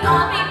buckling,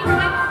 I'll be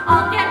brewing,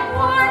 I'll get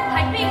warm,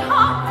 piping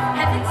hot.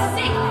 Heaven's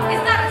sake,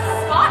 is that a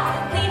spot?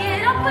 Clean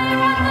it up, we're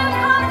on the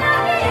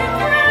conduct in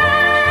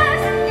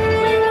dress.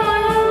 We're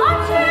going along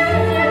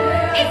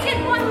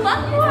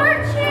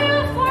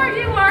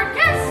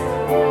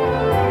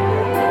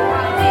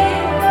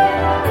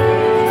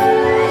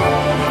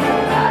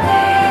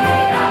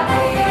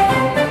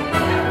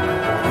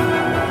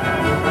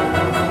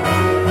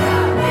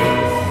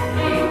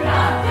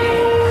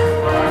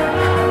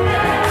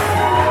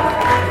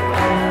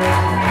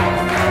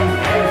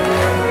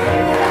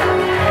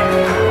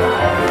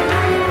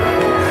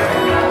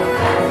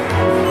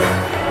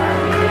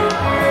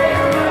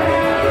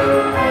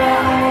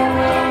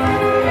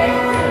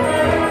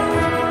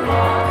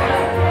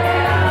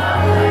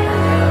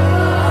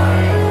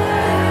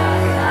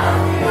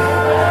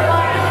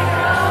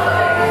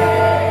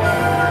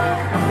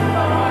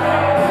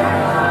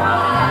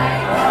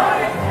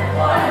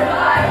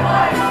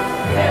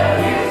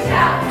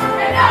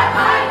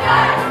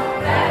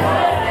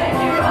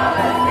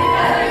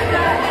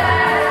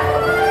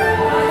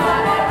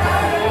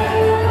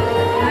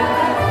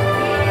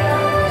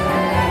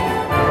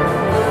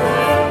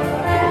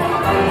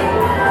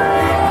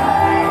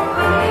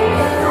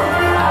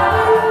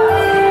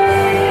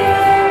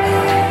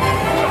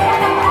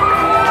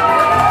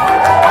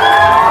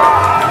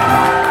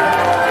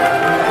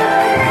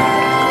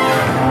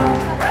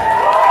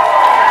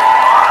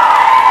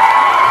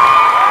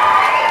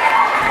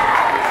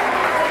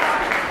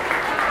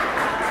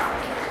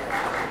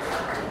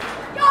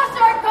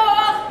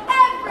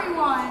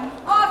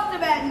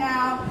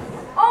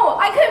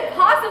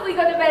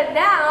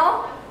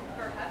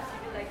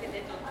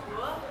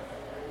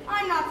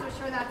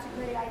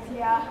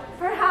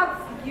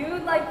perhaps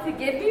you'd like to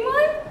give me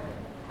one?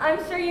 I'm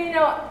sure you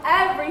know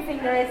everything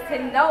there is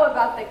to know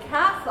about the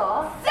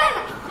castle.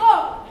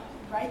 Machon!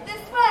 Right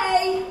this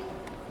way.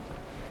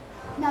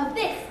 Now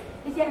this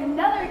is yet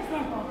another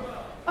example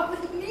of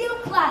the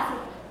neoclassic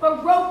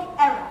Baroque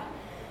era.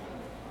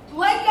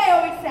 Like I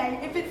always say,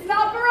 if it's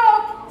not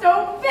Baroque,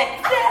 don't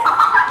fix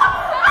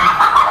it!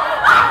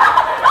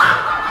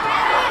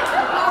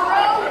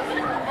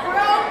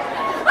 Baroque.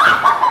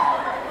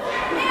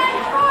 And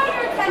draw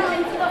your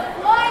attention to the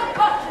flying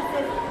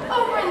buttresses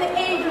over in the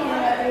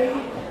aviary.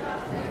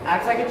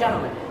 Act like a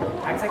gentleman.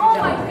 Act like a Oh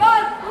gentleman. my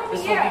God,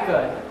 This here. will be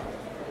good.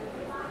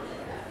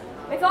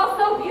 It's all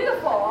so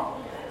beautiful.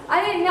 I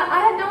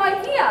had no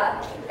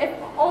idea. If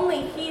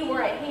only he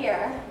weren't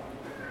here.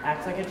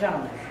 Act like a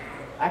gentleman.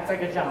 Act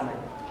like a gentleman.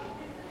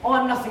 Oh,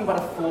 I'm nothing but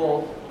a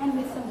fool. And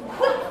with some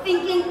quick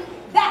thinking,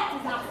 that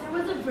disaster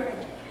was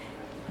averted.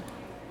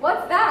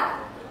 What's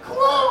that?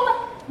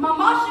 Clue!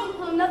 Machon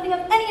clue, nothing of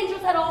any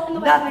interest at all in the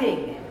West Wing.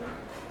 Nothing.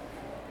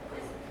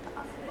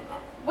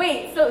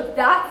 Wait, so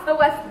that's the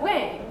West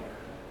Wing?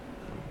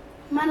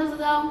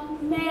 Mademoiselle,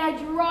 may I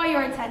draw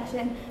your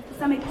attention to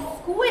some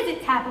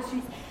exquisite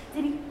tapestries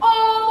dating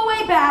all the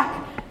way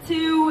back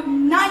to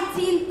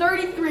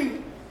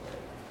 1933.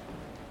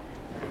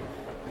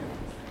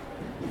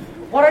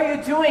 What are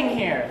you doing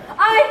here?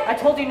 I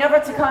told you never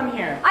to come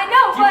here. I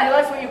know, Do you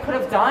realize what you could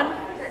have done?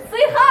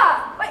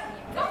 Slicha! Wait,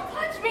 don't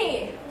touch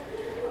me!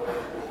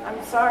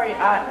 I'm sorry,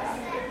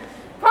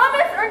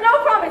 Promise or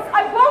no promise,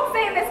 I won't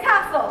stay in this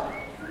castle!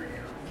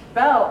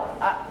 Belle,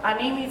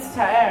 אני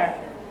מצטער.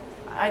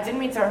 I didn't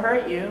mean to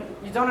hurt you.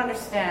 You don't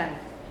understand.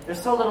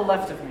 There's so little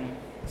left of me.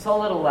 So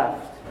little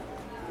left.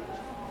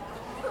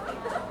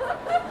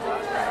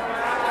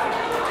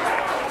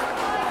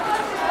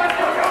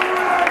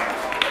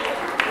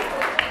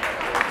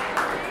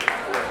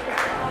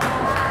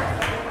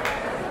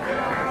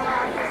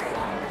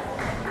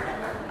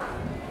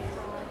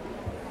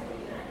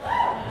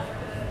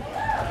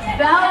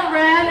 Belle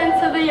ran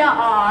into the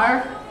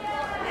Ya'ar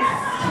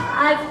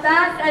as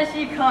fast as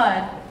she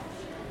could.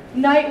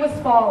 Night was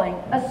falling,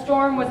 a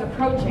storm was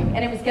approaching,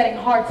 and it was getting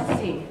hard to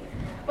see.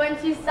 When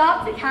she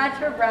stopped to catch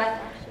her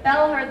breath,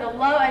 Belle heard the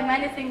low and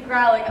menacing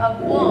growling of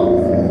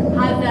wolves.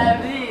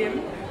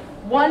 Hazavim.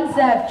 One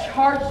Zev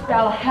charged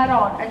Belle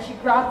head-on, and she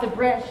grabbed a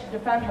branch to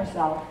defend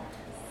herself.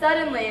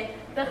 Suddenly,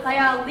 the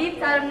Chayal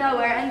leaped out of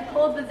nowhere and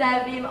pulled the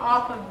Zavim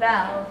off of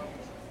Belle.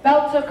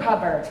 Belle took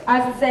cover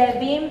as the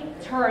Zavim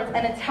turned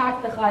and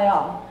attacked the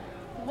Chayal.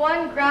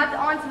 One grabbed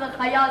onto the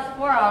Chayal's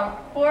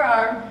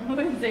forearm,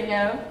 losing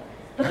him.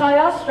 The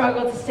Chayal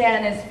struggled to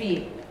stand on his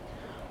feet.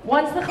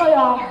 Once the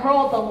Chayal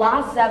hurled the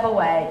last Zev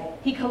away,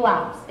 he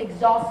collapsed,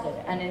 exhausted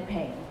and in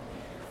pain.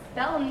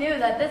 Belle knew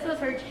that this was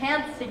her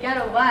chance to get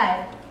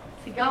away,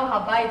 to go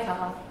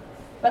habaita.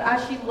 But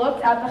as she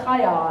looked at the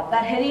Chayal,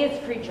 that hideous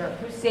creature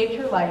who saved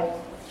her life,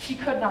 she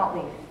could not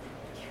leave.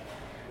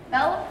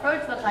 Belle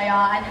approached the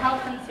Chayal and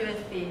helped him to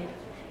his feet.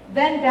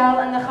 Then Belle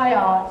and the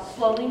Chayal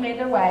slowly made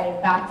their way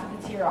back to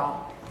the Tira.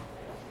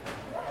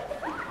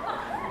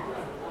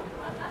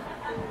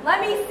 Let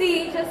me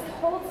see, just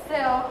hold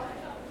still.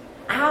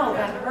 Ow,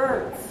 that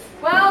hurts.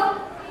 Well,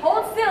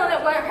 hold still and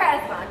it won't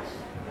hurt as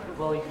much.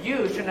 Well,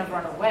 you shouldn't have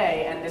run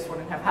away, and this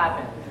wouldn't have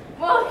happened.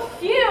 Well,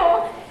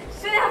 you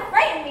shouldn't have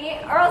frightened me,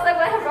 or else I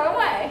would have run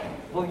away.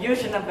 Well, you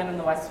shouldn't have been in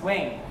the West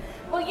Wing.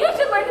 Well, you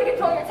should learn to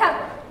control your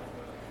temper.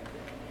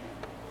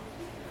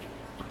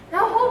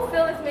 Now hold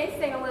still, this may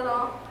sting a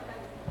little.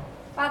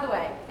 By the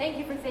way, thank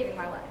you for saving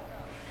my life.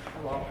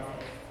 Hello.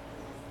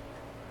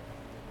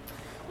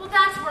 Well,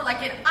 that's more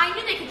like it. I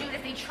knew they could do it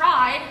if they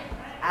tried.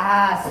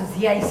 Ah, so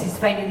the ice is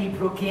finally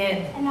broken.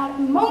 And not a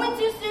moment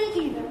too soon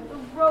either. The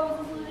rose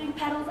was losing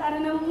petals at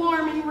an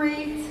alarming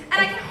rate. And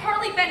I can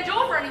hardly bend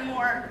over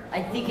anymore.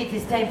 I think it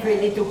is time for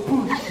a little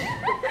push.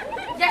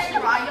 Yes,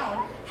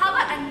 Rayon. How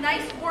about a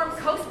nice warm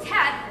coast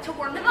tad to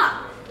warm them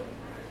up?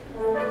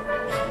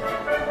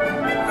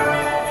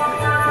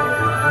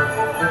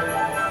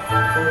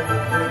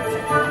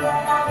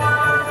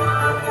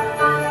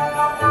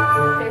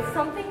 There's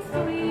something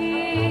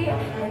sweet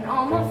and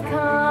almost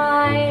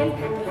kind.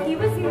 He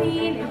was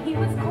mean and he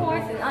was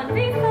coarse and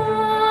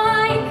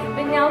unrefined.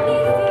 But now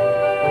he's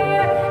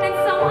here and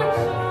so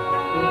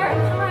unsure.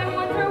 I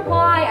wonder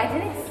why I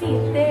didn't see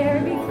it there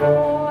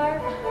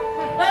before.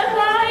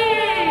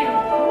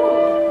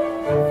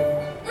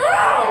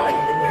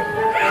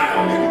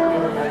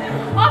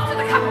 Off to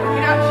the cup of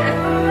production.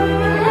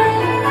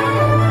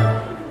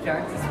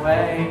 Turned his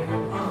way.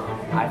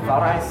 I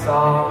thought I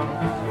saw.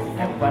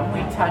 And when we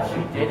touched,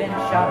 you didn't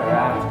shout her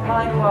out.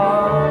 My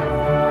love,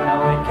 no,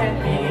 it can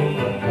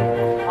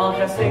be. I'll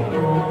just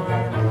ignore.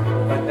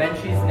 But then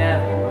she's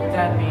never looked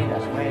at me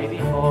that way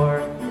before.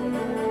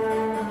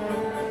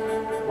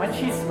 When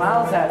she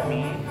smiles at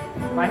me,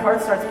 my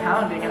heart starts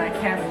pounding and I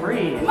can't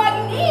breathe.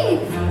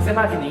 Magnifique! Is it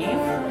Magnifique?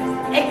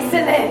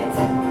 Excellent!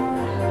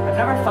 I've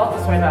never felt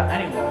this way about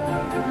anyone.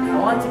 I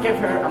want to give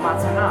her a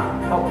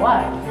matana, but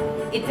what?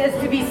 It has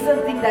to be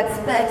something that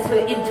sparks her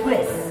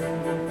interest.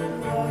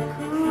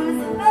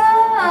 Who's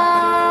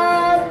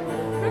that?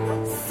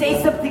 say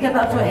something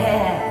about your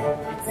hair.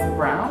 It's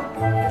brown?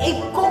 A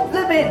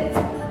compliment!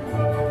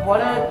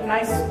 What a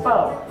nice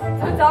bow.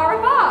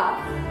 Tadaraba.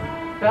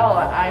 Belle,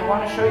 I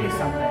want to show you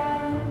something.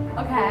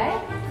 Okay.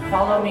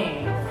 Follow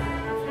me.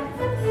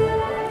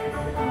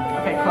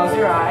 Okay, close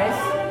your eyes.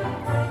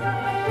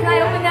 Can I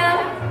open them?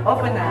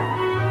 Open them.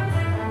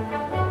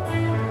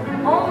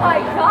 Oh my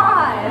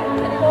god!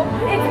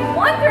 It's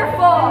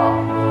wonderful!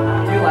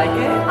 Do you like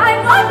it? I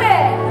love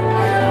it!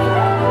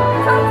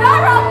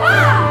 Tadaraba!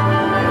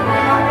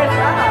 Good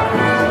job.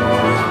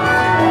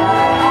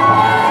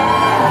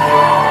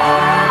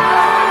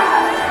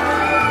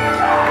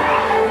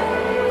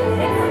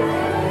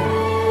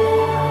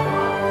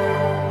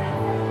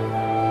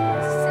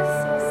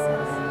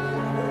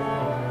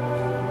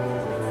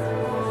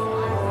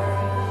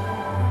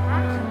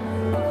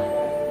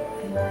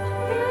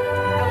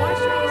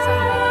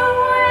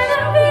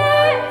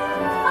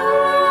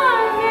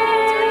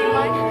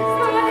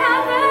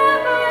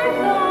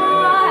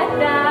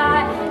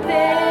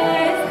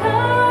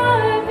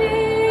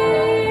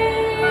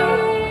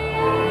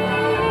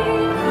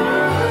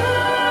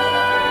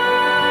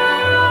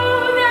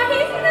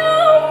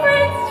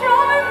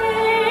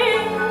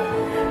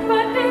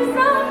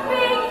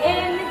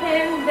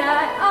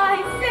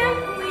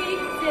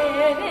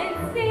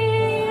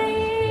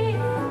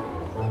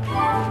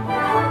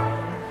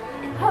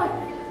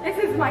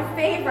 My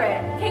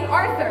favorite, King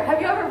Arthur. Have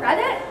you ever read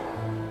it?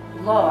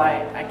 Lo,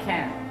 I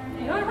can't.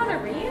 You don't know how to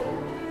read?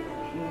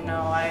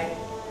 No,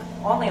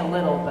 only a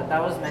little, but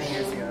that was many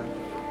years ago.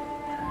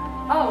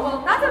 Oh,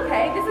 well, that's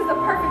okay. This is the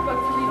perfect book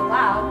to read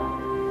aloud.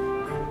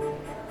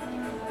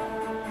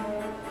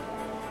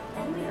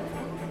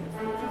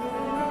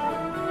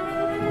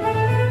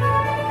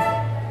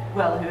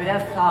 Well, who'd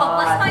have Oh,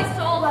 thought? bless my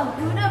soul. Well,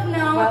 who'd have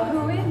known? Well,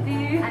 who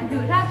indeed? And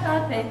who'd have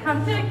thought they'd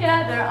come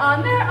together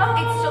on their own?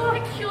 It's so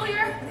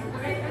peculiar.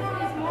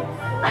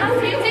 A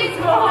few days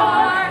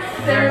more,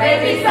 there may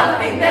be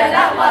something there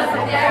that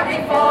wasn't there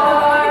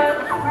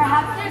before.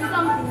 Perhaps there's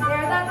something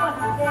there that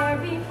wasn't there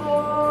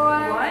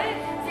before. What?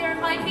 There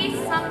might be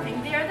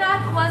something there that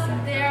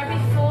wasn't there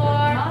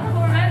before.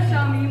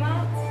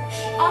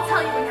 I'll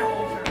tell you when you're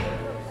older.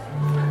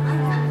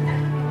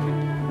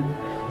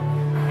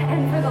 And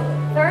for the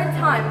third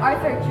time,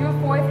 Arthur drew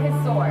forth his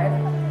sword.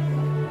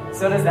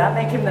 So does that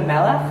make him the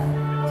Melech?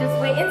 Just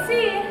wait and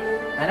see.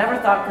 I never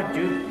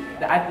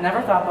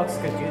thought books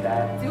could do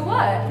that. Do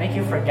what? Make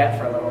you forget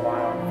for a little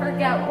while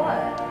Forget what?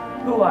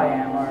 who I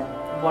am or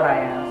what I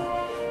am.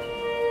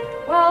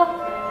 Well,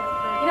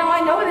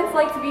 I know what it's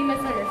like to be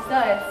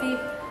misunderstood. See,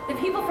 the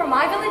people from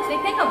my village, they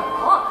think I'm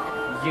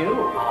odd. You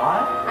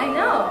odd? I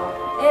know.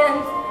 And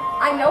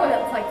I know what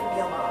it's like to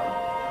be alone.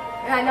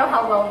 And I know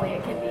how lonely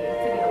it can be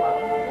to be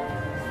alone.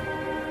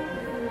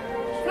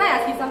 Can I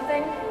ask you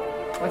something?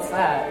 What's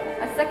that?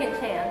 A second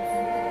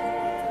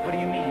chance. What do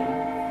you mean?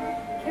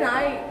 Can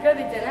I go to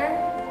dinner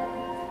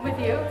with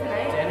you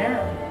tonight? Dinner?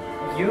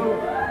 You?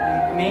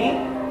 Me?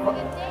 Well,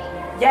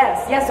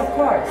 yes, of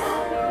course.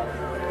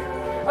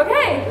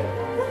 Okay.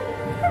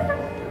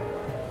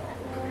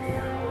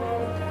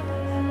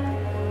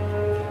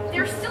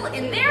 They're still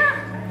in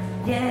there?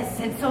 Yes,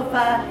 and so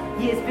far,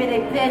 he has been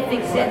a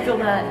perfect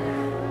gentleman.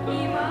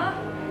 Ima,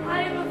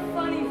 I have a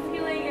funny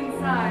feeling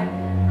inside.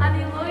 I'm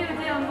the lawyer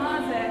de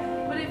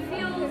Amaze, but it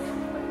feels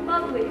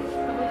lovely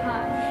of a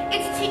kind.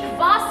 It's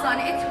Tikva, son.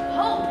 It's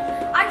hope.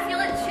 I feel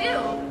it too.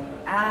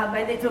 Ah,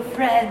 my little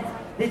friend,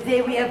 the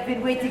day we have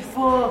been waiting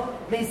for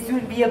may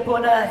soon be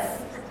upon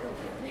us.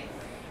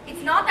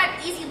 It's not that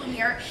easy,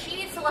 Lumiere. She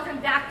needs to love him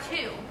back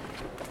too.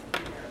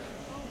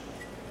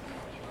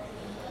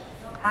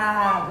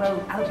 Ah,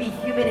 well, I'll be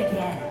human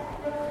again.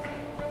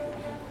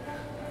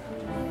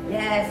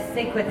 Yes,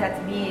 think what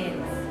that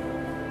means.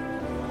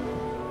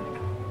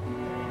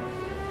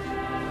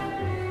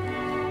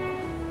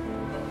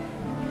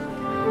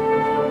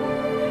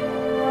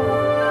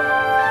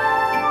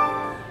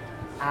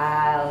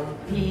 I'll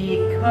be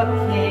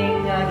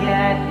cooking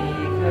again, be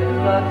good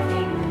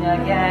looking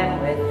again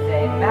with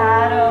a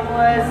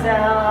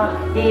mademoiselle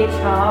each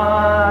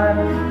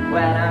arm.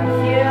 When I'm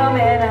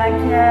human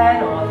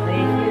again,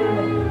 only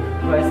human,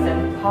 versed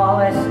and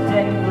polished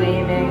and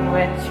gleaming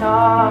with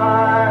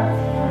charm.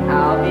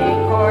 I'll be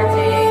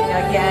courting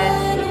again,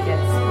 chic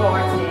and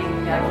sporting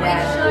We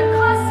again. should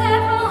cause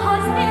several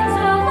husbands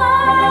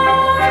alarm.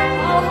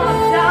 I'll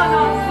look down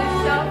off the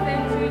shelf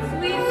into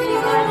sleepy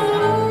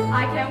myself.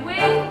 I can't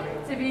wait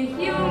to be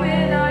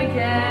human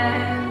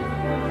again.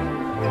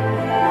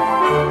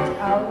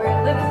 I'll wear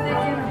lipstick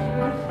and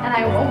shoes, and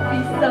I won't be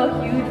so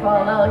huge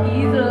while I'll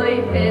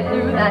easily fit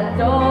through that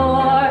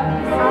door.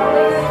 I'll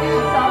wear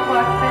suits, I'll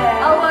work fair.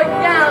 I'll look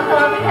down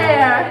from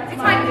hair. It's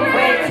my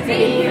way to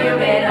be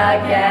human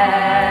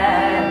again.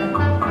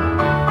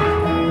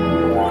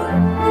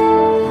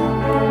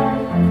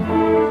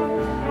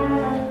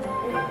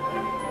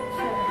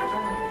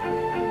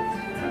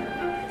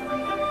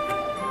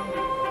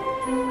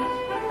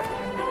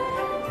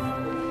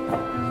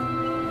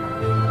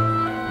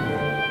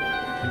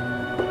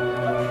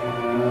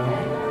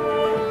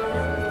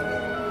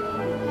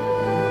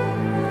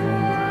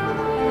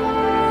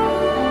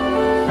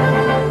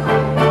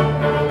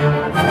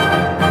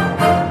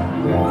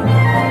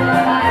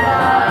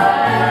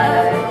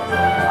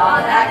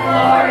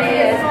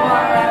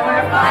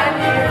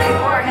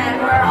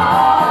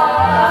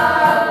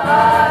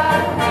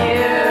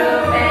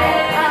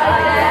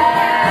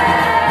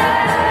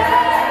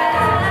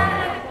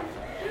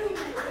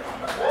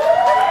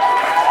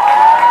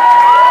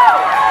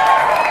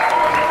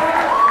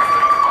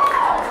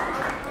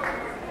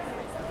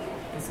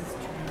 is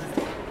too.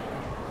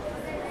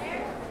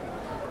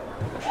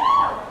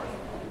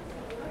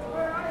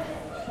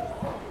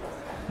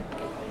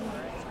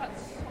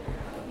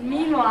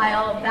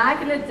 Meanwhile,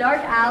 back in the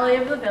dark alley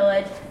of the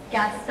village,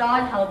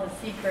 Gaston held a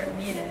secret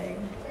meeting.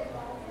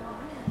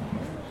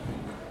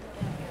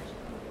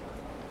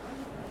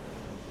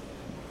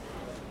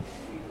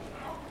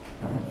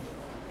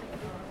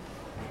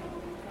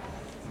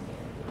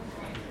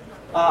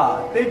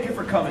 Thank you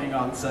for coming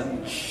on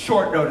such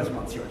short notice,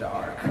 Monsieur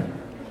D'Arc.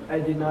 I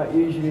do not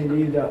usually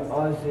leave the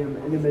awesome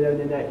in the middle of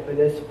the night, but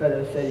this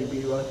fellow said he'd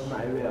be worth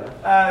my will.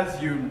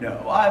 As you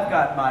know, I've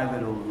got my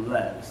little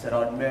Lev set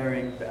on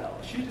marrying Belle.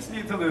 She just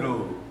needs a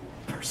little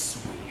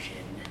persuasion.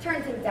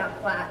 Turn things down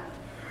flat.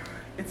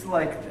 It's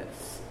like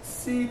this.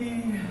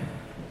 See?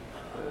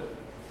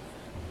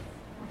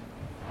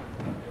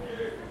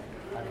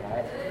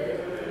 Okay.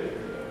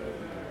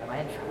 Am I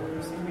in trouble?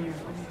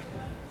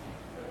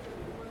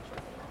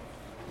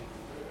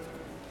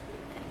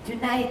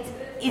 Tonight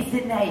is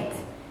the night.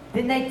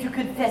 The night to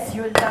confess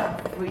your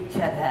love for each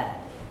other.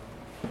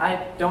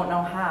 I don't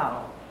know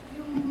how.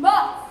 You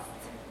must.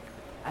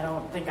 I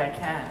don't think I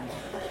can.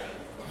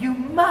 You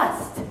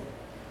must.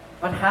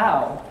 But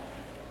how?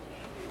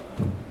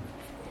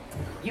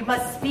 You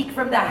must speak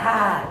from the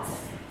heart.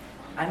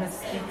 I must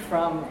speak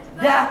from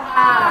The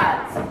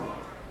heart.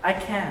 I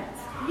can't.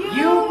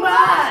 You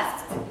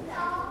must.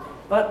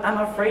 But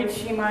I'm afraid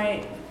she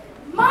might.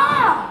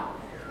 Mom!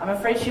 I'm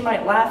afraid she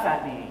might laugh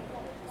at me.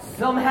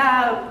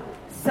 Somehow,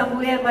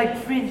 somewhere, my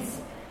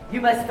prince,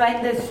 you must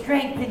find the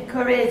strength and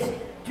courage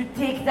to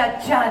take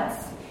that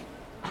chance.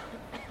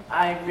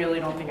 I really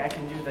don't think I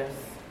can do this.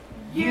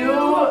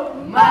 You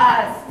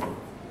must.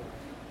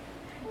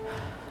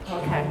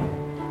 Okay.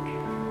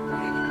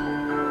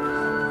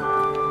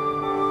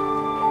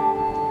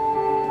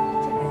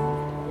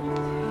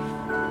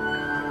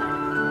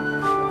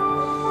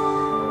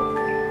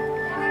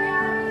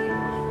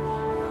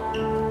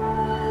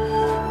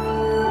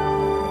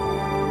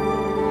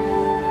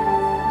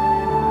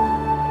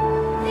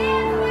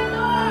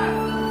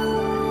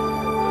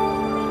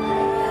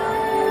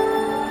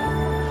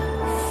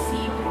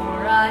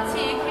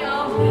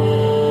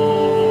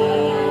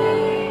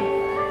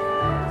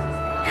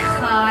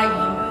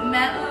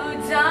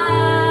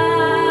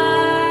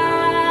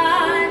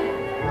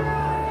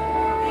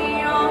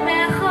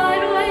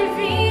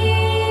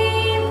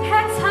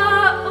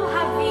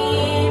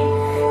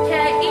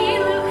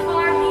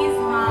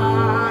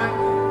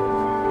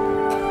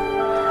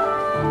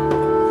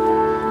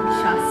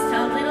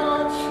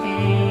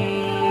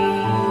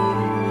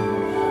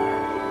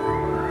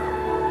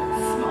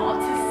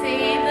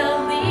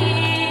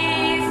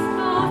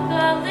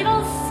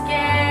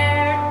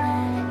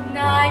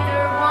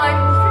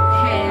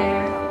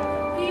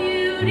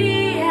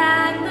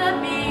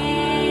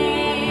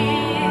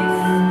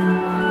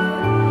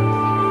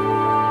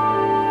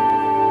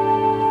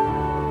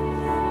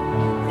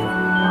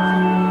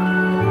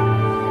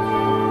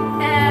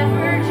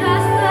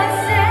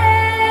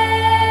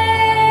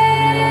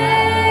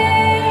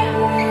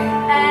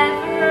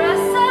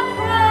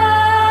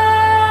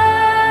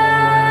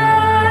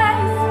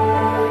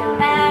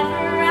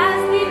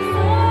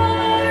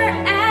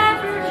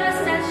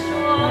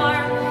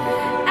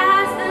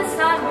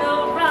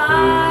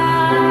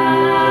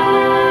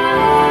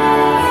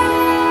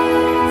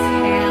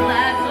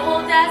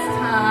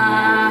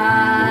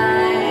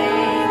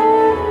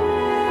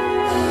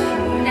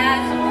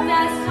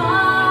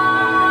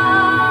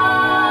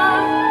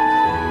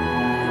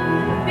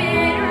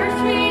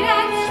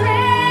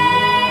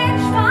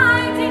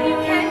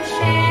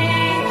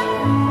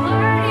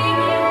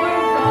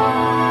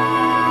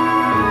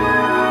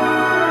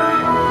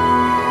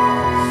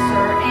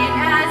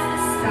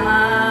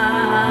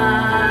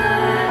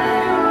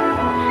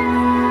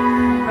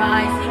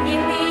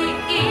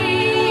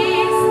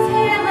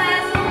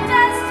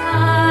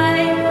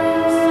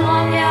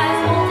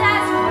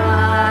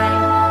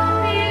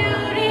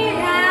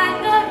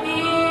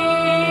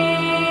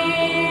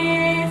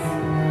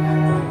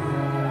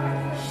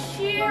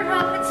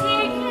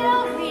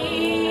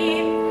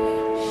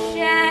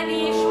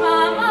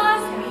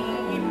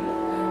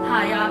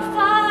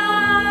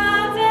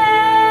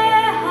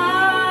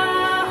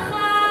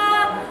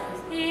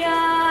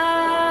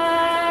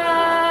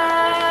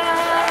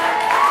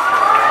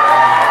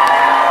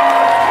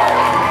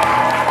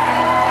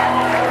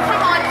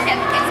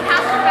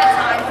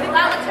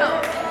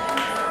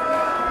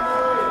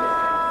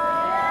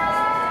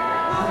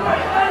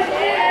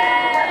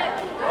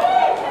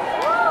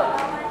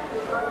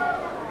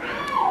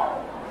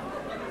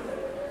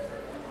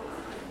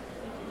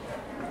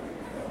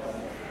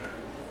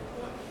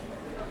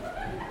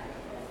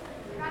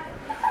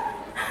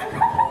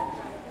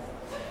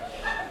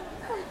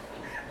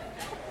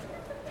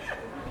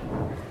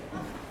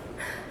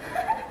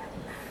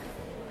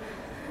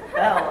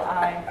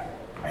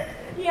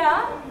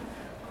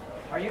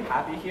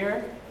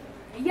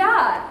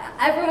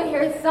 Everyone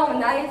here is so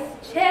nice.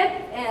 Chip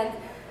and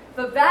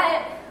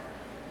Babette.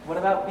 What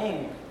about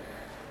me?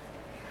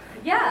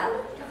 Yeah.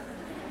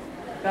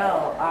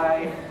 Belle,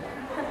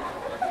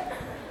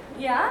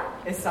 Yeah?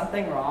 Is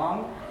something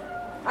wrong?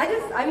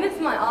 I miss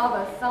my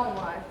Abba so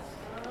much.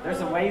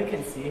 There's a way you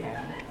can see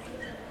him.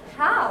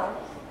 How?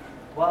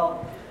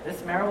 Well,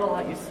 this mirror will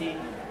let you see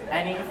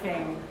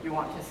anything you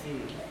want to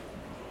see.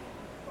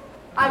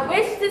 I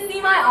wish to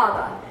see my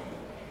Abba.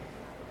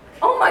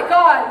 Oh my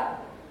God!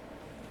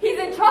 He's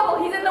in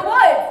trouble. He's in the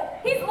woods.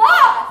 He's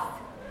lost.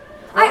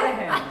 Go to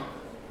him.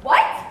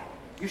 What?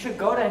 You should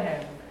go to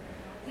him.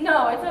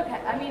 No, it's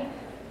okay. I mean,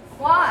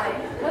 why?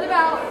 What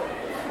about?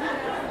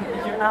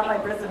 You're not my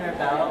prisoner,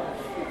 Belle.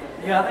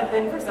 You haven't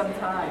been for some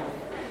time.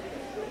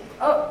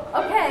 Oh,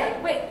 okay.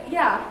 Wait,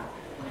 yeah.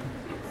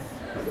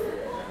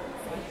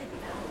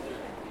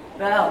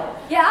 Belle,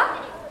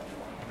 Yeah?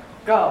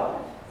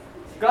 go.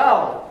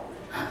 Go!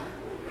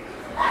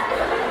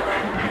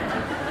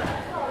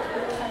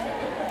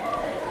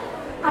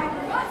 I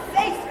must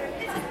say, sir,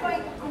 this is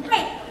going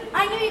great.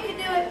 I knew you could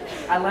do it.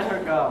 I let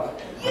her go.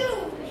 You!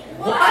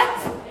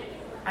 What?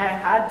 I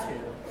had to.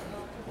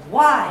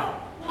 Why?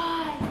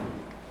 Why?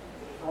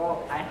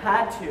 Well, I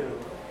had to.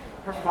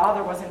 Her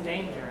father was in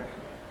danger.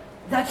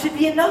 That should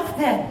be enough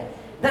then.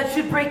 That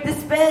should break the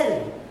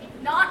spell.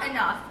 Not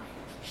enough.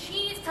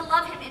 She needs to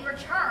love him in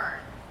return.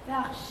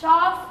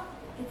 Varshav,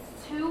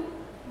 it's too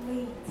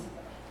late.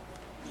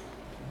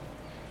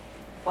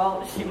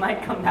 Well, she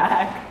might come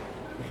back.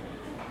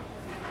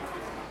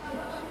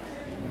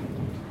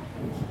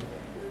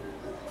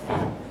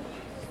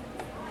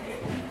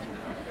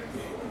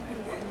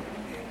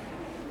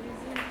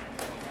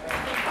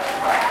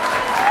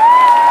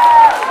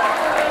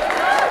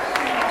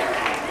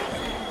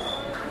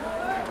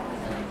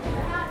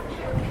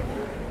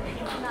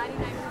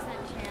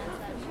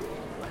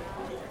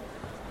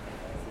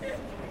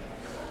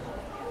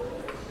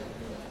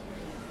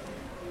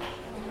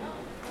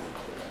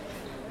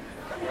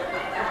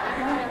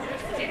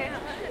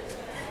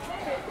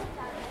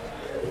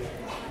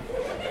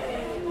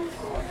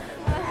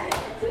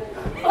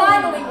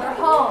 Finally, we're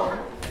home.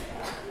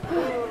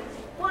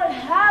 What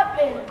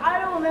happened? I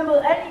don't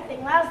remember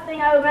anything. Last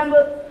thing I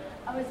remember,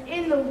 I was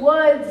in the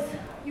woods.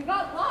 You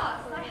got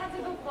lost. I had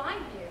to go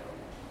find you.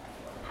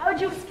 How'd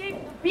you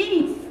escape the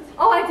beast?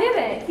 Oh, I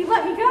didn't. He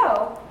let me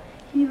go.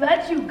 He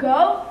let you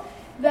go?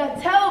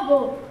 That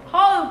terrible,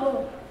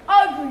 horrible,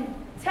 ugly,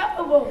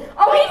 terrible.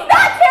 Oh, he's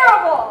not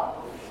terrible!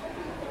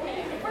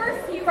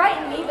 First he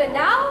frightened me, but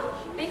now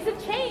things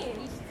have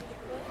changed.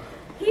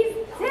 He's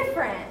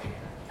different.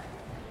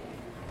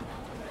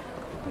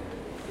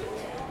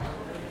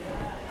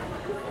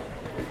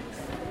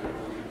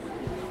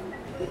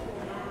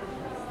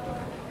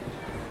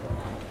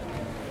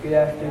 Good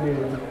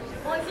afternoon.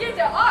 Monsieur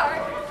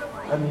d'Art?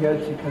 I'm here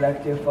to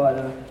collect your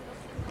father.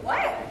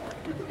 What?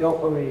 Don't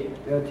worry,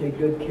 we'll take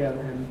good care of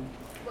him.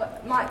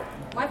 What?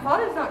 My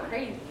father's not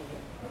crazy.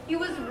 He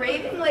was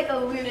raving like a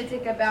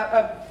lunatic about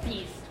a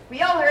beast.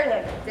 We all heard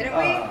him, didn't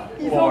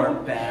we? Poor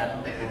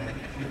Belle.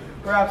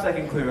 Perhaps I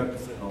can clear up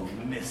this little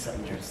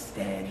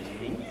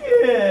misunderstanding.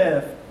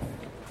 If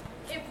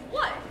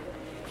what?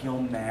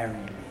 you'll marry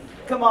me.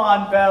 Come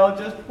on, Belle,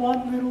 just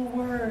one little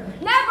word.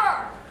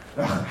 Never!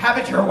 Ugh, have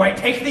it your way.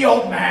 Take the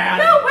old man.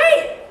 No,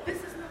 wait! This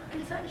is not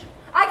consensual.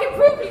 I can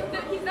prove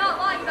he's not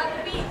lying about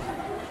the beast.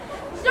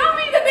 Show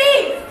me the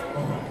beast!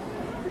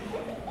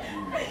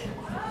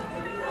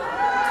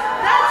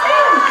 That's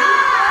him!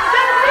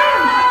 That's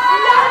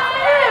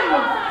him!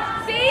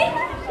 See?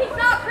 He's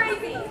not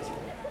crazy.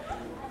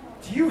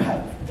 Do you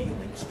have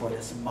feelings for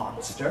this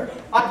monster?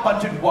 I've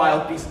hunted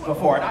wild beasts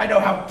before, and I know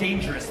how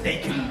dangerous they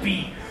can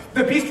be.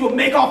 The beast will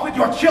make off with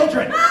your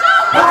children. He'll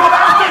come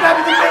after them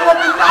in the middle of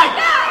the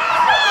night.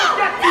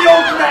 Get the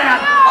old man.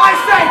 I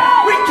say,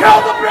 we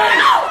kill the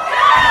beast.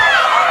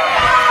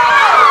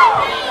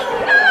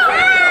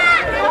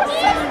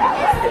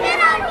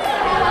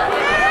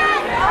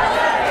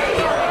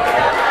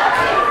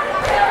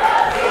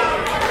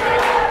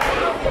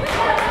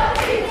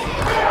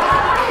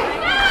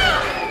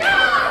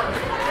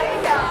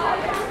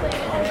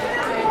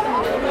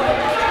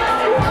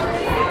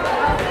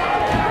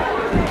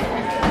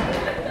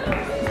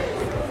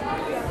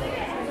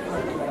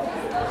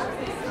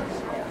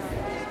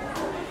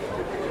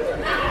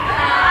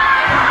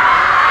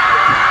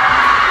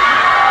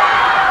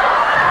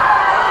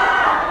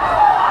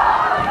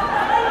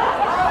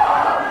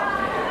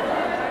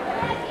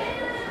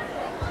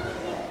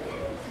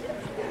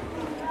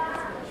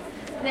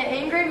 The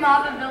angry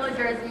mob of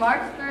villagers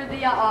marched through the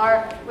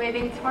Ya'ar,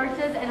 waving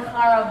torches and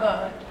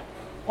harabot.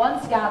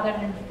 Once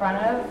gathered in front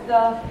of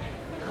the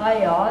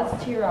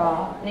Chayaz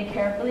Tira, they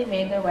carefully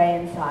made their way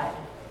inside.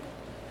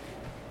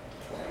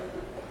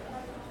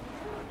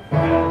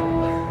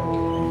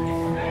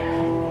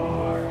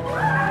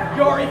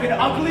 You're even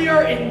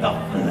uglier in the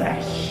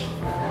flesh.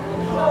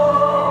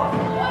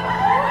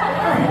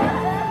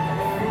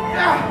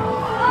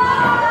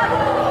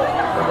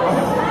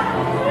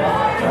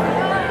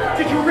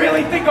 Did you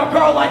really think a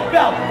girl like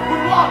Belle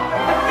would want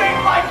a thing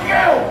like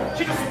you?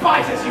 She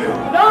despises you.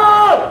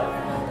 No!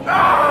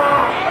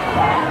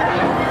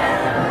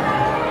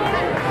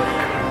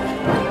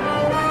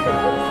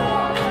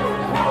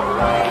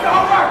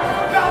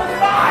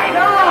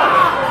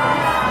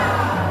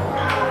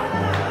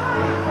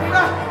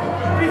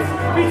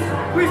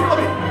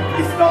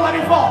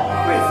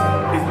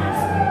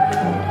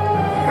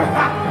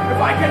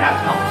 can have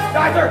help.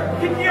 Neither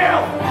can you.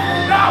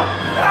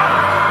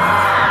 No!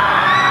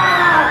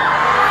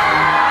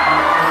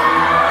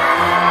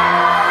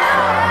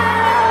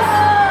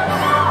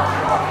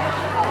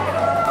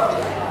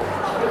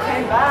 You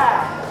came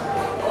back.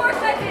 Of course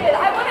I did.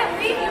 I wouldn't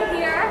leave you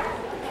here.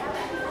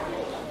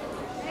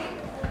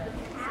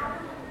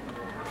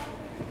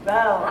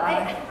 Well,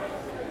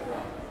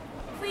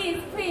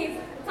 Please,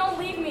 don't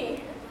leave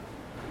me.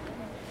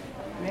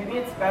 maybe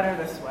it's better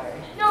this way.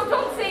 No,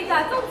 don't say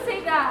that. Don't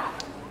say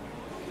that.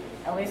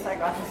 At least I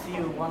got to see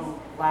you one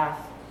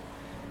last.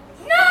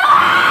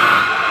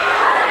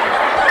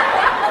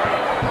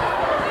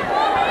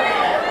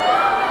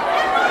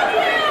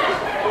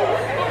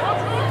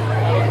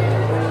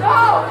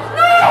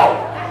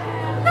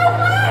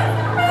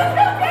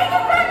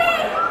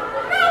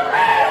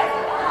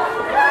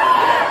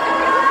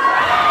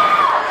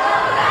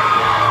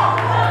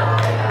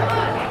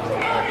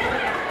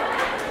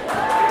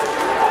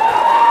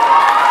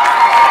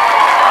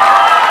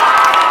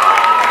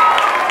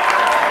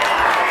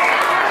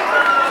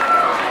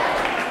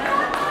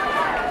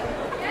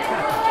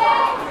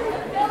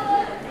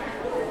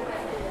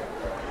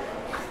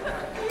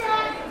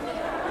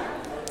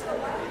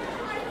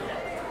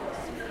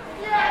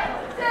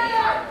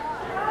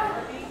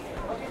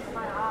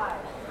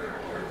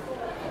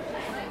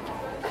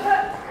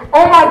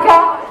 Oh my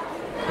God!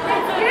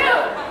 It's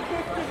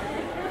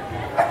you!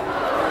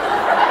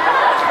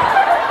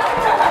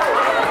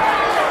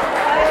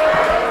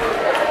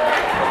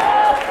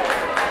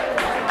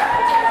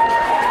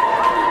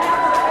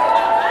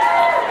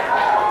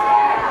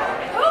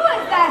 Who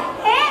is that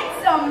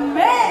handsome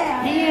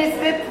man? He is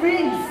the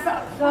prince.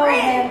 So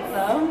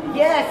handsome.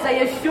 Yes, I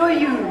assure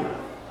you.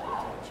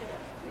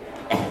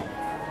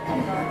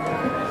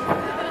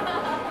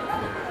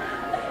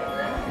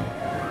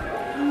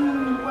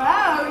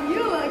 Wow,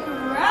 you look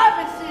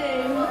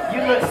ravishing.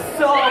 You look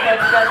so much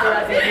better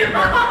as a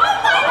human.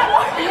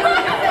 You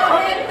look so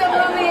handsome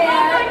over here.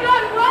 Oh my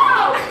God,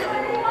 wow!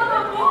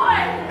 Oh boy!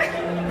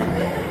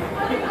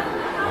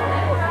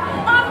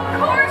 Of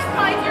course,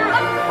 my dear,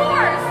 of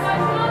course!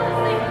 I'm not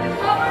asleep in the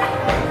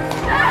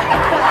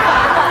cover.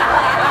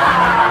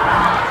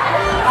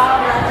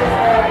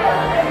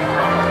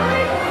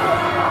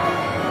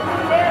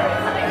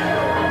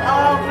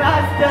 Oh,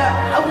 Master,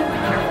 I will be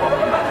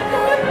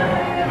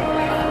careful.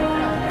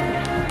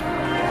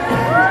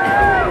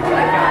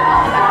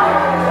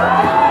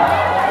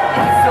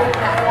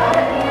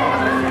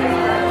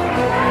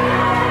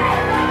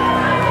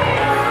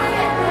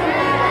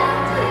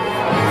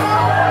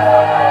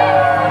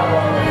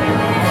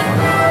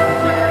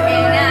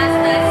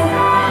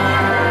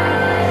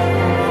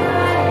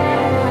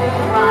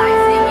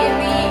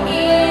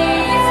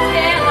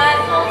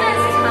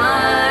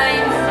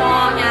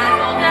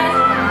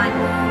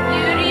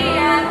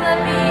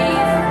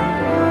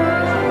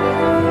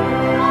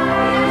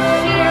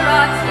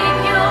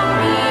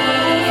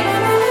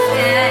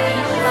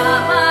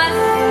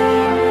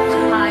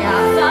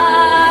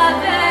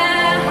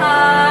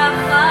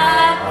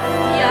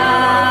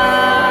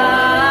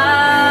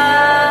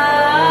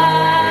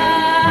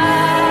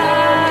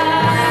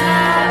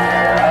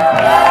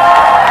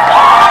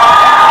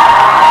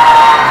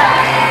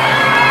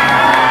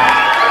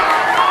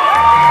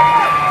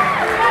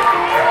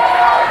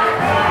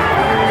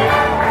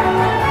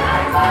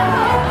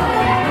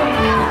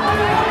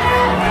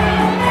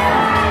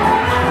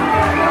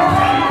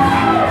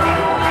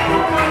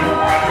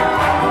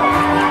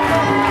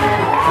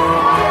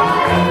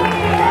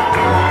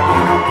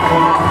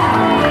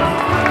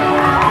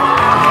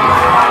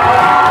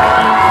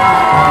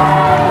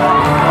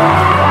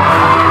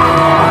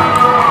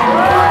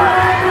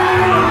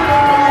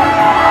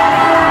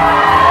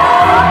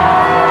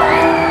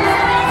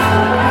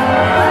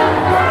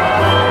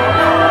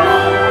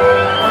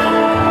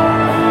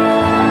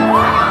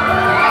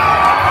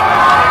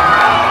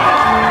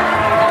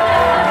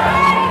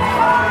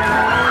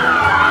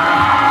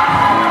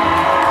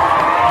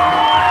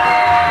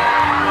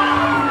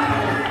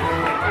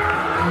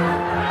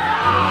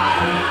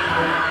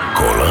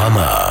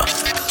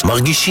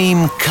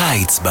 מרגישים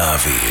קיץ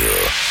באוויר.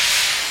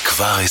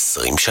 כבר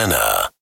 20 שנה.